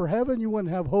hope for heaven. You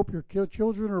wouldn't have hope your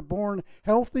children are born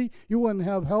healthy. You wouldn't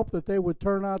have hope that they would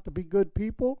turn out to be good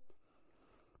people.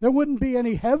 There wouldn't be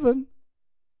any heaven.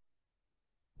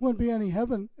 Wouldn't be any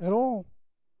heaven at all.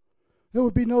 There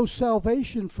would be no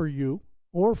salvation for you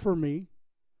or for me.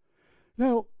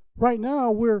 Now, right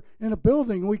now, we're in a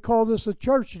building. We call this a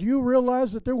church. Do you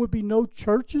realize that there would be no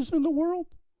churches in the world?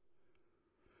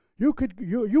 You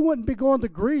wouldn't be going to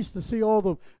Greece to see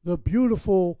all the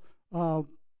beautiful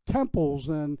temples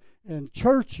and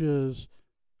churches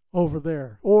over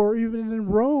there, or even in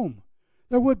Rome.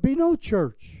 There would be no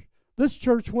church. This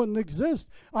church wouldn't exist.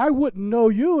 I wouldn't know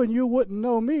you, and you wouldn't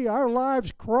know me. Our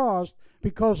lives crossed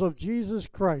because of Jesus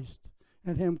Christ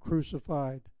and him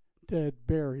crucified, dead,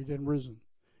 buried, and risen.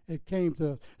 it came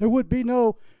to. There would be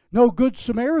no good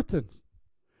Samaritan.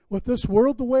 With this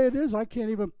world the way it is, I can't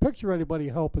even picture anybody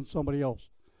helping somebody else.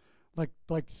 Like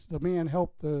the man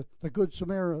helped the good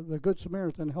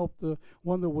Samaritan helped the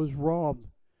one that was robbed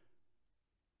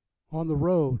on the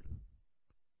road.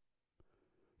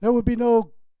 There would be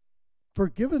no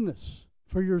forgiveness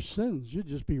for your sins. You'd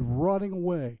just be rotting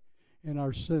away in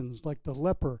our sins, like the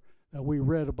leper that we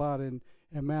read about in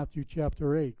Matthew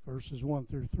chapter 8, verses 1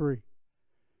 through 3.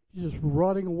 You're just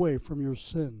rotting away from your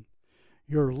sin.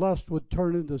 Your lust would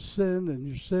turn into sin, and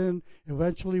your sin,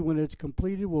 eventually, when it's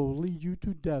completed, will lead you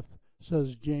to death,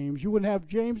 says James. You wouldn't have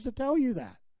James to tell you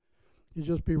that. You'd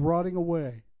just be rotting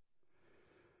away.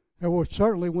 There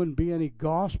certainly wouldn't be any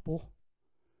gospel,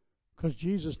 because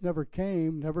Jesus never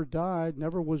came, never died,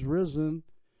 never was risen,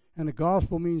 and the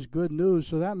gospel means good news,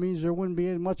 so that means there wouldn't be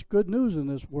much good news in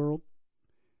this world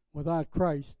without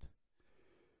Christ.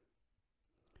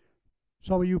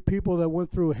 Some of you people that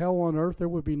went through hell on earth, there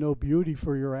would be no beauty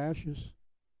for your ashes.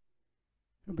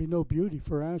 There would be no beauty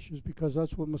for ashes, because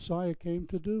that's what Messiah came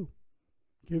to do.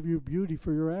 Give you beauty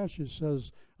for your ashes,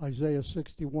 says Isaiah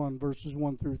 61, verses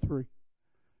 1 through 3.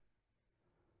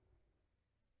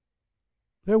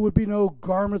 There would be no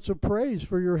garments of praise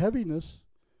for your heaviness.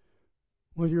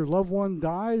 When your loved one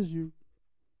dies, you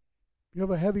have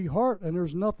a heavy heart, and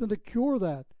there's nothing to cure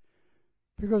that,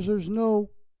 because there's no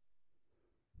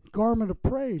garment of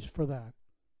praise for that.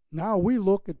 Now we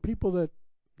look at people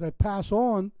that pass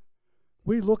on,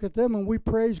 we look at them and we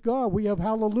praise God. We have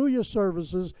hallelujah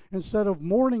services instead of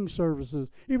mourning services,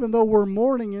 even though we're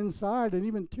mourning inside and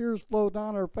even tears flow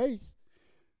down our face.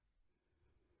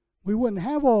 We wouldn't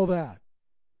have all that.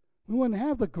 We wouldn't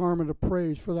have the garment of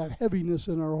praise for that heaviness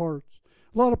in our hearts.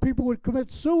 A lot of people would commit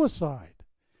suicide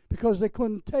because they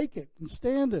couldn't take it and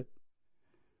stand it.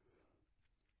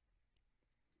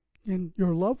 In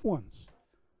your loved ones.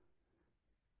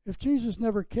 If Jesus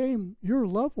never came, your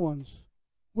loved ones,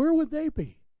 where would they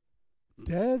be?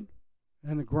 Dead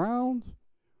in the ground?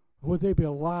 Or would they be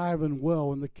alive and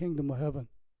well in the kingdom of heaven?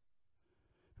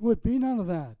 There would be none of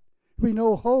that. There would be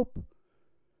no hope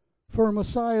for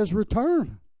Messiah's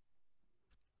return.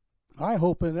 I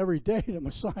hope in every day the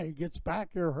Messiah gets back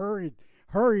here hurried.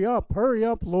 Hurry up,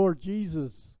 Lord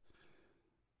Jesus.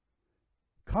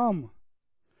 Come.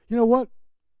 You know what?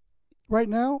 Right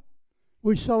now,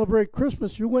 we celebrate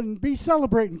Christmas. You wouldn't be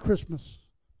celebrating Christmas,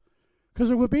 because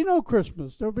there would be no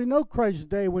Christmas. There would be no Christ's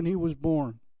Day when he was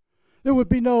born. There would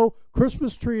be no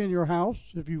Christmas tree in your house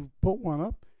if you put one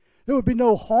up. There would be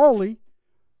no holly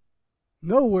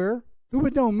nowhere. There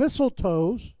would be no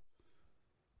mistletoes.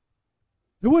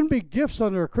 There wouldn't be gifts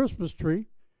under a Christmas tree,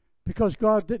 because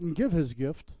God didn't give his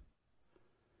gift.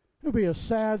 It would be a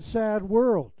sad, sad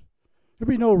world. There would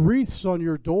be no wreaths on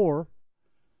your door.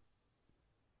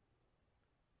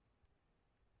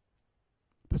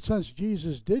 But since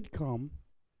Jesus did come,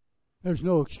 there's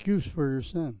no excuse for your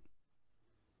sin.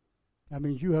 That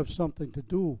means you have something to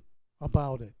do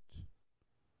about it.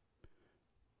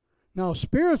 Now,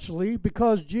 spiritually,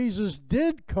 because Jesus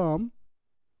did come,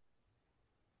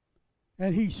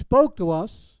 and he spoke to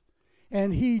us,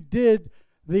 and he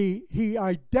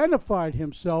identified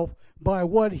himself by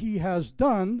what he has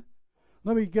done.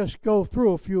 Let me just go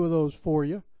through a few of those for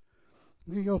you.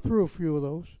 Let me go through a few of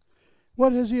those.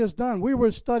 What has he has done? We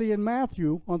were studying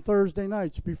Matthew on Thursday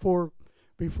nights we've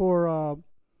been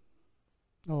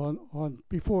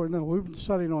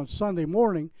studying on Sunday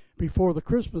morning before the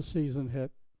Christmas season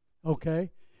hit. Okay?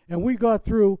 And we got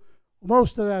through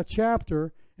most of that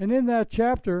chapter, and in that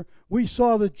chapter we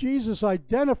saw that Jesus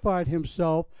identified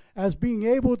himself as being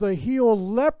able to heal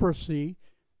leprosy,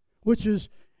 which is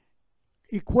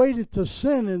equated to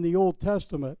sin in the Old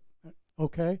Testament.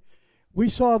 Okay? We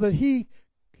saw that he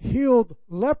healed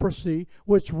leprosy,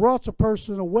 which rots a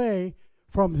person away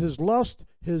from his lust,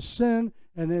 his sin,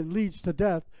 and it leads to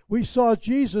death. We saw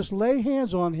Jesus lay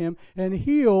hands on him and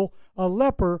heal a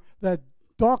leper that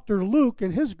Dr. Luke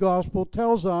in his gospel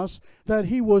tells us that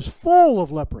he was full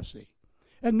of leprosy.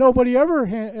 And nobody ever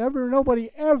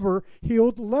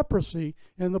healed leprosy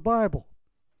in the Bible.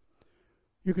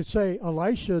 You could say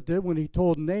Elisha did when he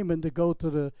told Naaman to go to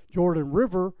the Jordan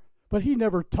River, but he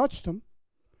never touched him.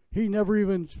 He never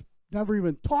even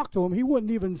talked to him. He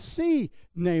wouldn't even see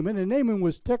Naaman, and Naaman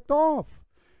was ticked off.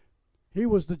 He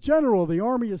was the general of the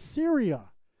army of Syria.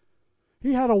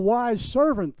 He had a wise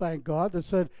servant, thank God, that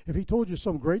said, if he told you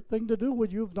some great thing to do,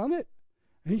 would you have done it?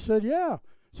 And he said, yeah.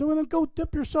 So then go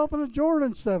dip yourself in the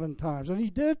Jordan 7 times. And he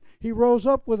did. He rose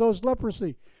up with those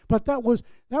leprosy. But that was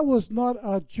not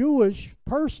a Jewish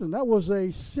person. That was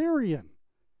a Syrian.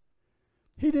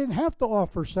 He didn't have to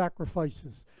offer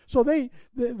sacrifices. So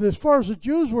as far as the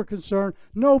Jews were concerned,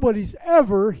 nobody's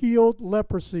ever healed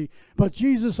leprosy. But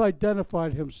Jesus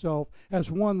identified himself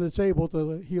as one that's able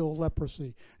to heal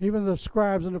leprosy. Even the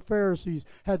scribes and the Pharisees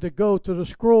had to go to the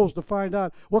scrolls to find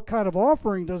out what kind of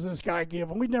offering does this guy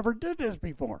give, and we never did this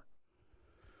before.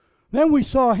 Then we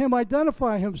saw him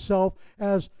identify himself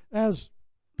as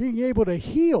being able to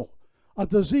heal a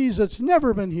disease that's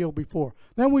never been healed before.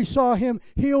 Then we saw him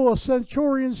heal a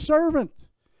centurion's servant.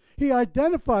 He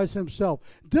identifies himself.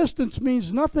 Distance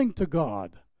means nothing to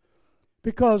God,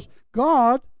 because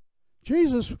God,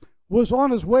 Jesus, was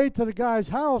on his way to the guy's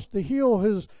house to heal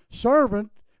his servant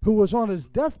who was on his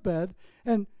deathbed,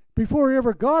 and before he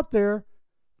ever got there,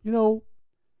 the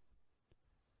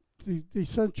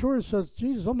centurion says,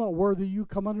 Jesus, I'm not worthy you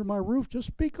come under my roof. Just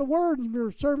speak a word, and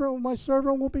my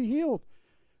servant will be healed.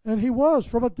 And he was,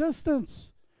 from a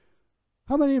distance.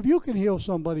 How many of you can heal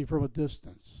somebody from a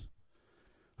distance?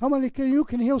 How many of you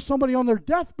can heal somebody on their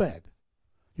deathbed?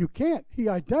 You can't. He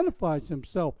identifies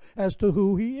himself as to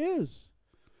who he is.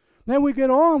 Then we get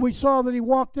on. We saw that he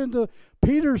walked into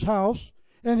Peter's house,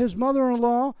 and his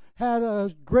mother-in-law had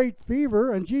a great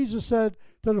fever, and Jesus said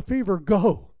to the fever,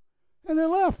 go. And they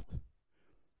left.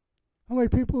 How many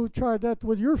people have tried that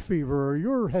with your fever or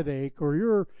your headache or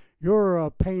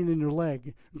your pain in your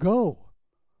leg? Go.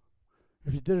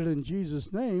 If you did it in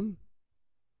Jesus' name,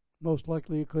 most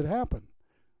likely it could happen.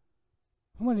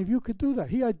 How many of you could do that?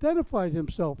 He identified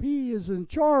himself. He is in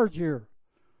charge here.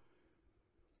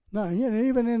 Now,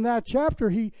 even in that chapter,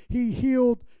 he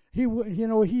healed. He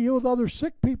healed other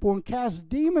sick people and cast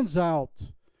demons out.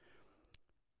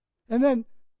 And then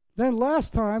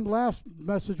last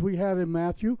message we had in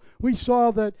Matthew, we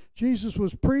saw that Jesus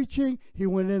was preaching. He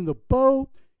went in the boat.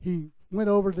 He went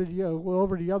over to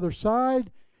the other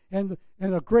side, and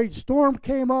a great storm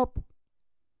came up.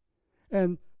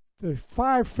 And the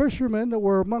 5 fishermen that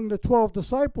were among the 12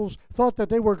 disciples thought that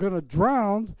they were going to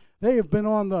drown. They have been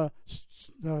on the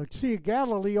Sea of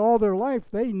Galilee all their life.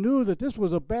 They knew that this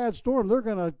was a bad storm. They're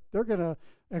gonna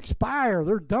expire.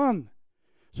 They're done.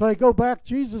 So they go back.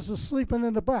 Jesus is sleeping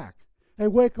in the back. They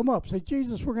wake him up. Say,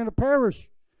 Jesus, we're going to perish.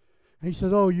 And he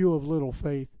said, oh, you of little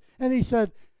faith. And he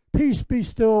said, peace, be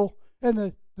still.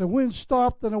 And the wind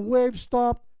stopped and the waves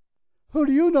stopped. Who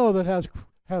do you know that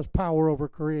has power over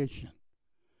creation?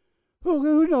 Who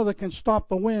do you know that can stop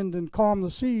the wind and calm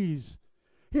the seas?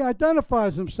 He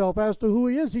identifies himself as to who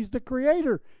he is. He's the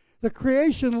creator. The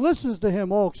creation listens to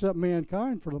him, all except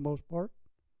mankind for the most part.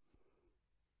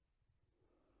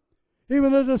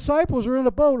 Even the disciples are in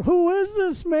the boat. Who is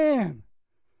this man?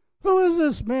 Who is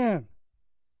this man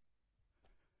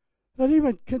that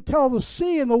even can tell the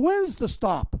sea and the winds to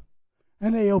stop?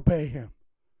 And they obey him.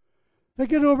 They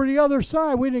get over to the other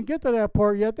side. We didn't get to that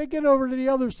part yet. They get over to the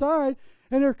other side,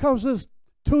 and there comes this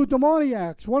 2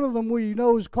 demoniacs. One of them we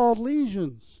know is called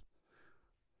legions.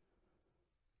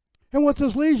 And what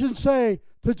does legion say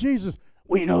to Jesus?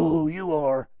 We know who you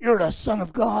are. You're the Son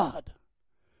of God.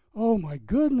 Oh my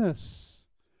goodness.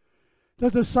 The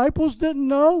disciples didn't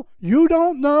know. You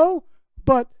don't know.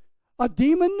 But a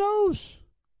demon knows.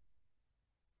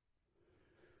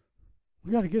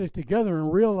 We got to get it together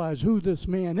and realize who this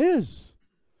man is.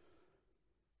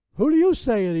 Who do you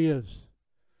say it is?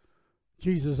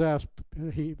 Jesus asked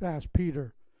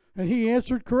Peter. And he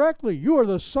answered correctly. You are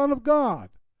the Son of God,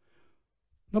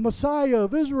 the Messiah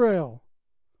of Israel.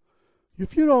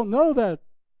 If you don't know that,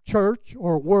 church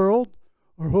or world,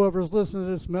 or whoever's listening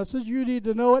to this message, you need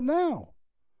to know it now.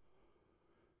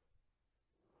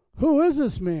 Who is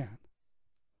this man?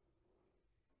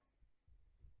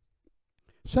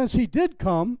 Since he did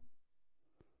come,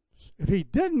 if he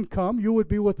didn't come, you would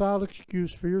be without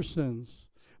excuse for your sins.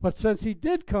 But since he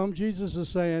did come, Jesus is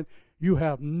saying, you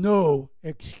have no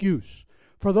excuse.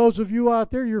 For those of you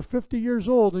out there, you're 50 years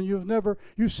old and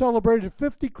you've celebrated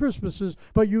 50 Christmases,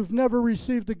 but you've never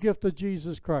received the gift of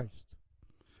Jesus Christ.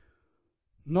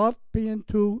 Not being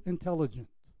too intelligent.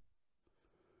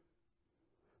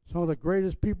 Some of the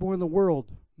greatest people in the world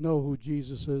know who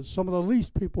Jesus is. Some of the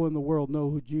least people in the world know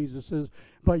who Jesus is.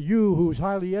 But you, who's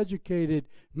highly educated,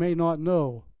 may not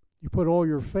know. You put all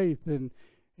your faith in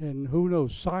who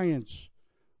knows, science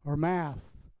or math.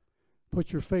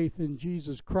 Put your faith in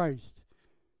Jesus Christ.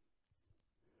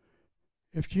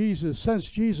 Since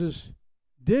Jesus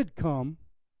did come,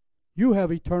 you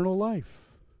have eternal life.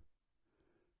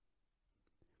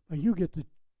 And you get to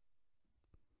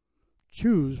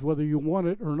choose whether you want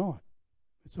it or not.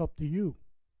 It's up to you.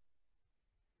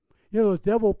 You know, the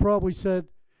devil probably said,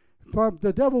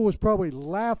 the devil was probably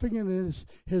laughing in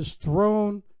his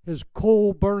throne, his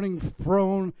coal-burning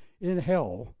throne in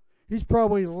hell. He's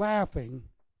probably laughing,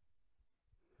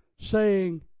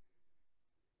 saying,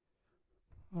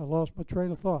 I lost my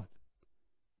train of thought.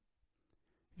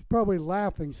 He's probably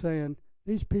laughing, saying,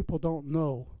 these people don't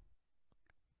know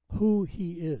who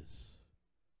he is.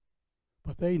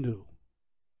 But they knew.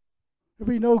 There'd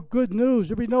be no good news.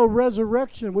 There'd be no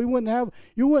resurrection.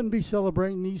 You wouldn't be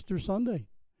celebrating Easter Sunday.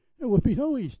 There would be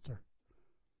no Easter.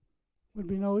 Would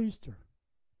be no Easter.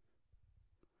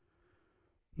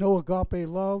 No agape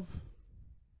love.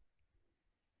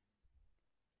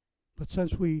 But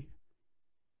since we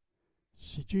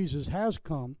see Jesus has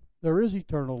come, there is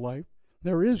eternal life.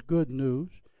 There is good news.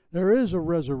 There is a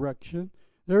resurrection.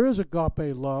 There is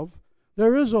agape love.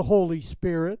 There is a Holy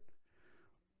Spirit.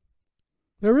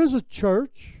 There is a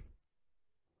church.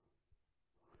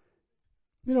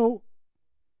 You know,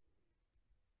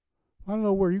 I don't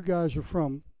know where you guys are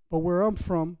from, but where I'm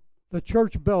from, the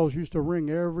church bells used to ring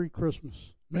every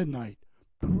Christmas, midnight.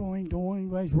 Doing,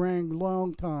 doing, they rang a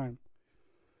long time.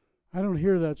 I don't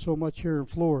hear that so much here in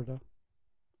Florida.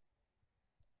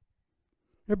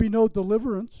 There'd be no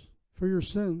deliverance for your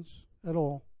sins at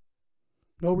all.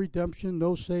 No redemption,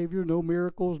 no Savior, no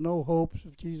miracles, no hopes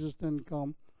if Jesus didn't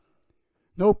come.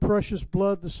 No precious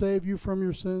blood to save you from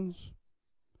your sins.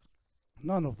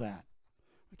 None of that.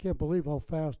 I can't believe how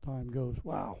fast time goes.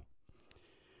 Wow.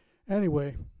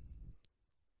 Anyway.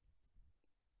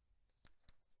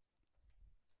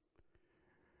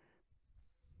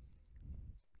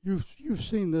 You've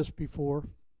seen this before.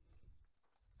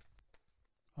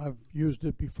 I've used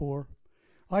it before.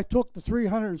 I took the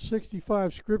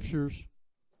 365 scriptures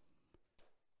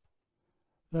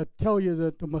that tell you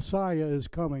that the Messiah is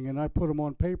coming, and I put them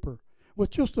on paper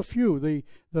with just a few. The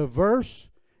verse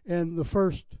and the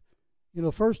first in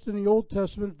the Old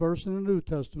Testament, verse in the New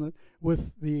Testament,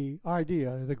 with the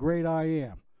idea, the great I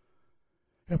am.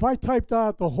 If I typed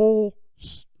out the whole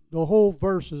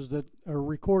verses that are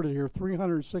recorded here,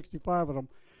 365 of them,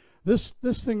 this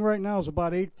thing right now is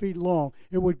about 8 feet long.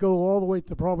 It would go all the way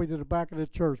to probably to the back of the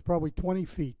church, probably 20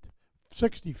 feet,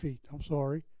 60 feet, I'm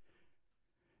sorry.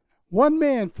 One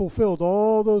man fulfilled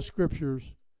all those scriptures.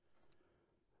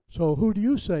 So who do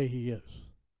you say he is?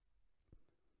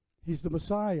 He's the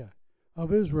Messiah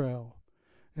of Israel.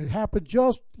 It happened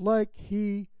just like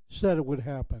he said it would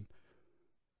happen.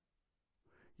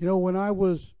 You know,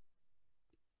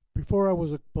 before I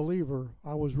was a believer,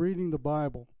 I was reading the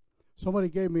Bible. Somebody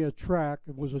gave me a track.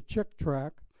 It was a chick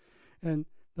track. And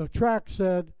the track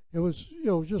said, it was,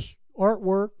 just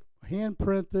artwork,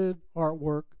 hand-printed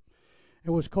artwork. It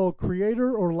was called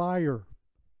Creator or Liar.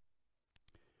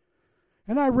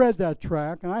 And I read that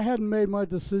track, and I hadn't made my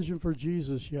decision for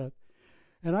Jesus yet.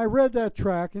 And I read that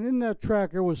track, and in that track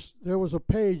there was a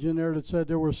page in there that said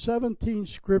there were 17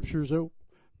 scriptures.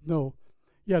 There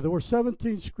were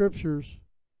 17 scriptures.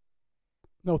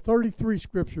 No, 33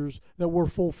 scriptures that were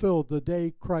fulfilled the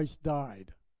day Christ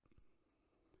died.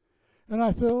 And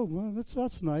I thought, well,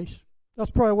 that's nice.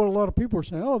 That's probably what a lot of people were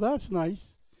saying. Oh, that's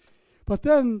nice. But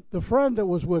then the friend that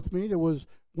was with me, that was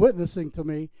witnessing to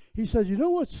me, he said, you know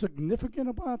what's significant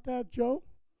about that, Joe?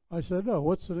 I said, no,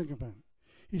 what's significant?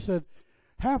 He said,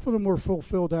 half of them were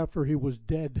fulfilled after he was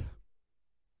dead.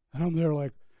 And I'm there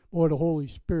like, boy, the Holy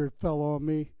Spirit fell on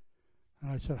me.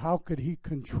 And I said, how could he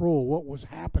control what was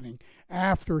happening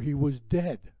after he was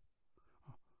dead?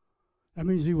 That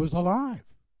means he was alive.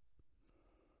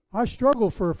 I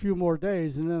struggled for a few more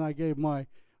days, and then I gave my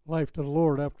life to the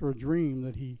Lord after a dream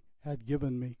that he had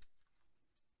given me.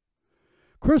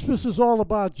 Christmas is all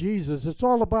about Jesus. It's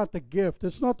all about the gift.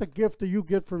 It's not the gift that you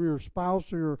get from your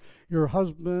spouse or your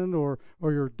husband or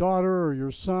your daughter or your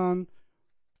son.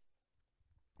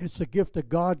 It's the gift that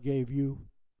God gave you,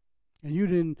 and you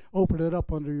didn't open it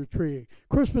up under your tree.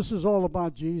 Christmas is all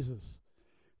about Jesus.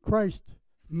 Christ's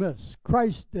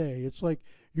Day. It's like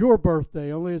your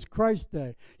birthday, only it's Christ's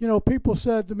Day. You know, people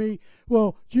said to me,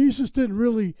 well, Jesus didn't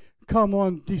really come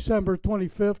on December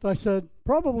 25th. I said,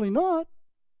 probably not.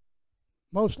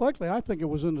 Most likely, I think it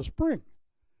was in the spring.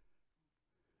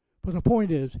 But the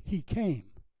point is, he came.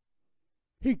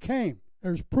 He came.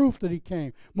 There's proof that he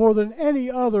came. More than any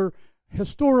other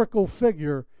historical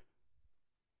figure,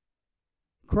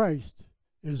 Christ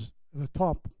is the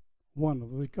top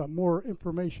one. We've got more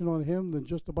information on him than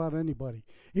just about anybody.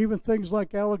 Even things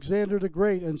like Alexander the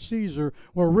Great and Caesar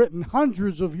were written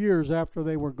hundreds of years after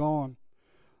they were gone.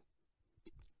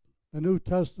 The New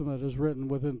Testament is written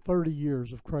within 30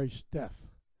 years of Christ's death.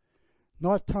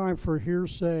 Not time for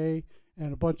hearsay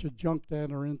and a bunch of junk to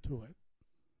enter into it.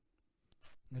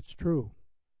 It's true.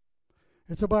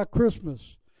 It's about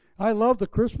Christmas. I love the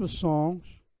Christmas songs.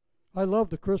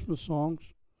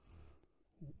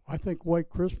 I think White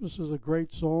Christmas is a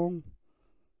great song.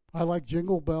 I like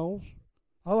Jingle Bells.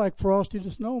 I like Frosty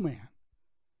the Snowman.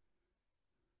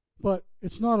 But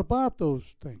it's not about those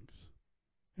things.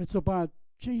 It's about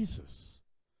Jesus.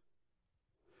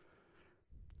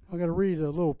 I'm going to read a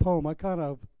little poem. I kind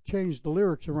of changed the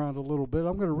lyrics around a little bit.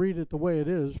 I'm going to read it the way it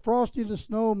is. Frosty the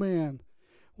Snowman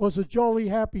was a jolly,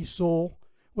 happy soul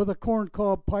with a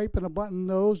corncob pipe and a button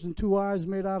nose and 2 eyes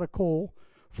made out of coal.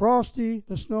 Frosty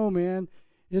the Snowman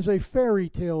is a fairy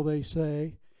tale, they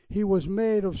say. He was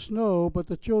made of snow, but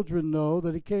the children know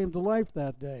that he came to life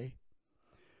that day.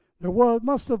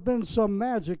 Must have been some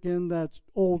magic in that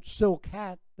old silk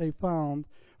hat they found,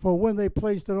 for when they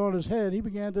placed it on his head, he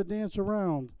began to dance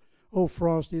around. Oh,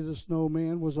 Frosty the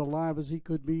Snowman was alive as he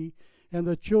could be, and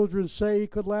the children say he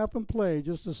could laugh and play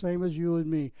just the same as you and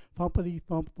me. Thumpity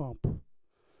thump thump.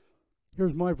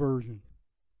 Here's my version.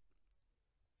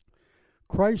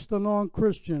 Christ the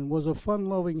non-Christian was a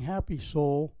fun-loving, happy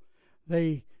soul.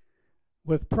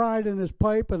 With pride in his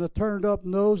pipe and a turned-up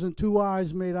nose and 2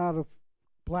 eyes made out of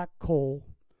black coal.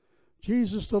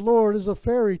 Jesus the Lord is a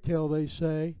fairy tale, they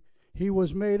say. He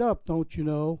was made up, don't you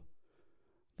know?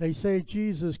 They say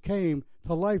Jesus came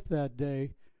to life that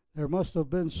day. There must have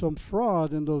been some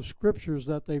fraud in those scriptures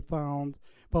that they found.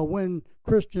 But when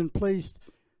Christian placed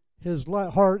his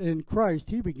heart in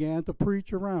Christ, he began to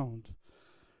preach around.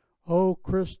 Oh,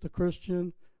 Chris the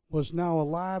Christian was now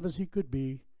alive as he could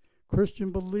be.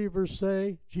 Christian believers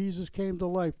say Jesus came to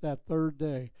life that third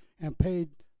day and paid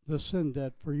the sin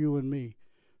debt for you and me.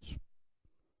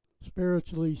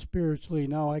 Spiritually,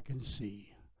 now I can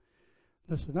see.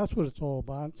 Listen, that's what it's all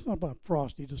about. It's not about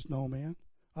Frosty the Snowman.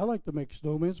 I like to make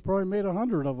snowmen. Probably made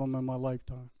 100 of them in my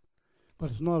lifetime.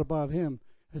 But it's not about him.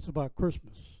 It's about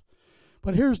Christmas.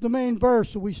 But here's the main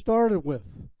verse that we started with.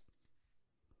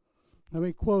 Let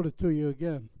me quote it to you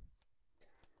again.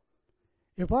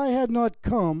 If I had not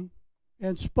come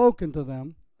and spoken to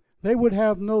them, they would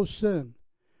have no sin.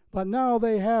 But now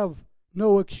they have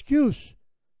no excuse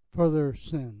for their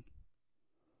sin.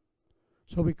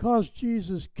 So because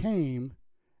Jesus came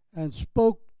and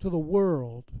spoke to the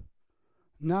world,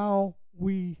 now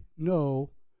we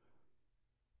know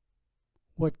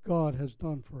what God has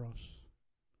done for us.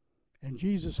 And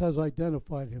Jesus has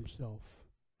identified himself.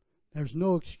 There's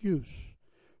no excuse.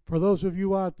 For those of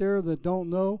you out there that don't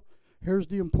know, here's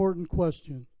the important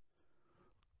question.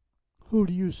 Who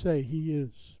do you say he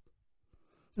is?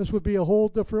 This would be a whole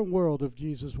different world if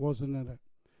Jesus wasn't in it.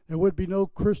 There would be no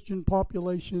Christian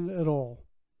population at all.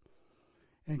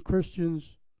 And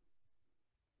Christians,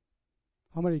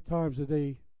 how many times did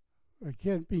it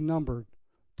can't be numbered.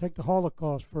 Take the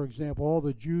Holocaust, for example, all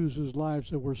the Jews whose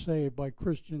lives that were saved by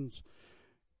Christians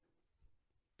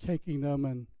taking them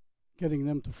and getting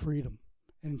them to freedom,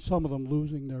 and some of them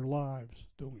losing their lives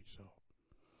doing so.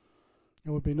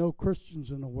 There would be no Christians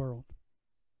in the world.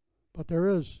 But there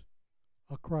is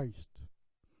a Christ,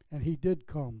 and he did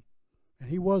come, and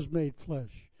he was made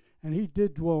flesh, and he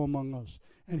did dwell among us,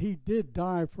 and he did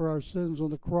die for our sins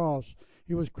on the cross.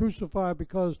 He was crucified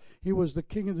because he was the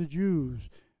King of the Jews,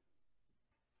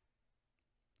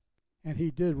 and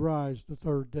he did rise the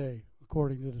third day,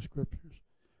 according to the Scriptures.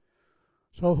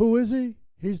 So who is he?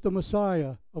 He's the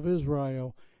Messiah of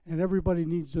Israel, and everybody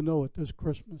needs to know it this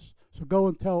Christmas. So go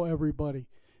and tell everybody.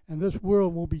 And this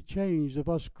world will be changed if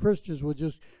us Christians will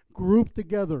just group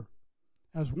together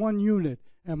as one unit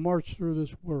and march through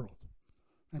this world.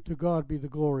 And to God be the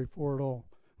glory for it all.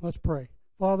 Let's pray.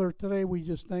 Father, today we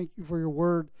just thank you for your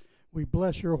word. We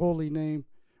bless your holy name,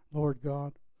 Lord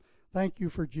God. Thank you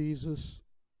for Jesus,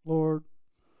 Lord.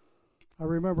 I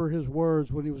remember his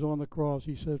words when he was on the cross.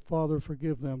 He said, Father,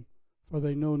 forgive them, for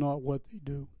they know not what they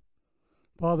do.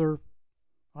 Father,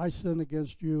 I sinned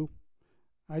against you.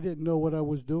 I didn't know what I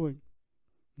was doing.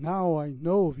 Now I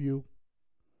know of you,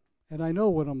 and I know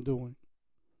what I'm doing,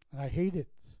 and I hate it.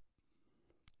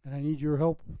 And I need your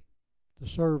help to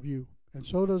serve you. And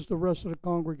so does the rest of the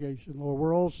congregation, Lord.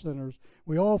 We're all sinners.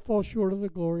 We all fall short of the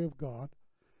glory of God.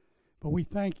 But we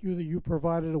thank you that you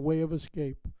provided a way of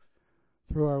escape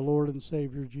through our Lord and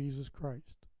Savior, Jesus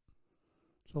Christ.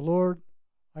 So, Lord,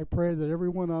 I pray that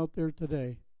everyone out there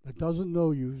today that doesn't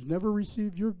know you, who's never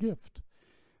received your gift,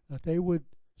 that they would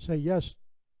say, yes,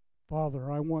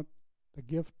 Father, I want the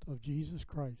gift of Jesus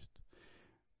Christ.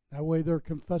 That way they're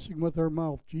confessing with their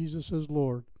mouth Jesus is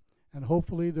Lord, and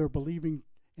hopefully they're believing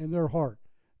in their heart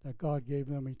that God gave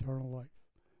them eternal life.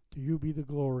 To you be the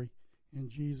glory in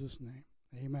Jesus' name.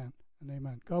 Amen and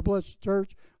amen. God bless the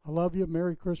church. I love you.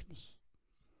 Merry Christmas.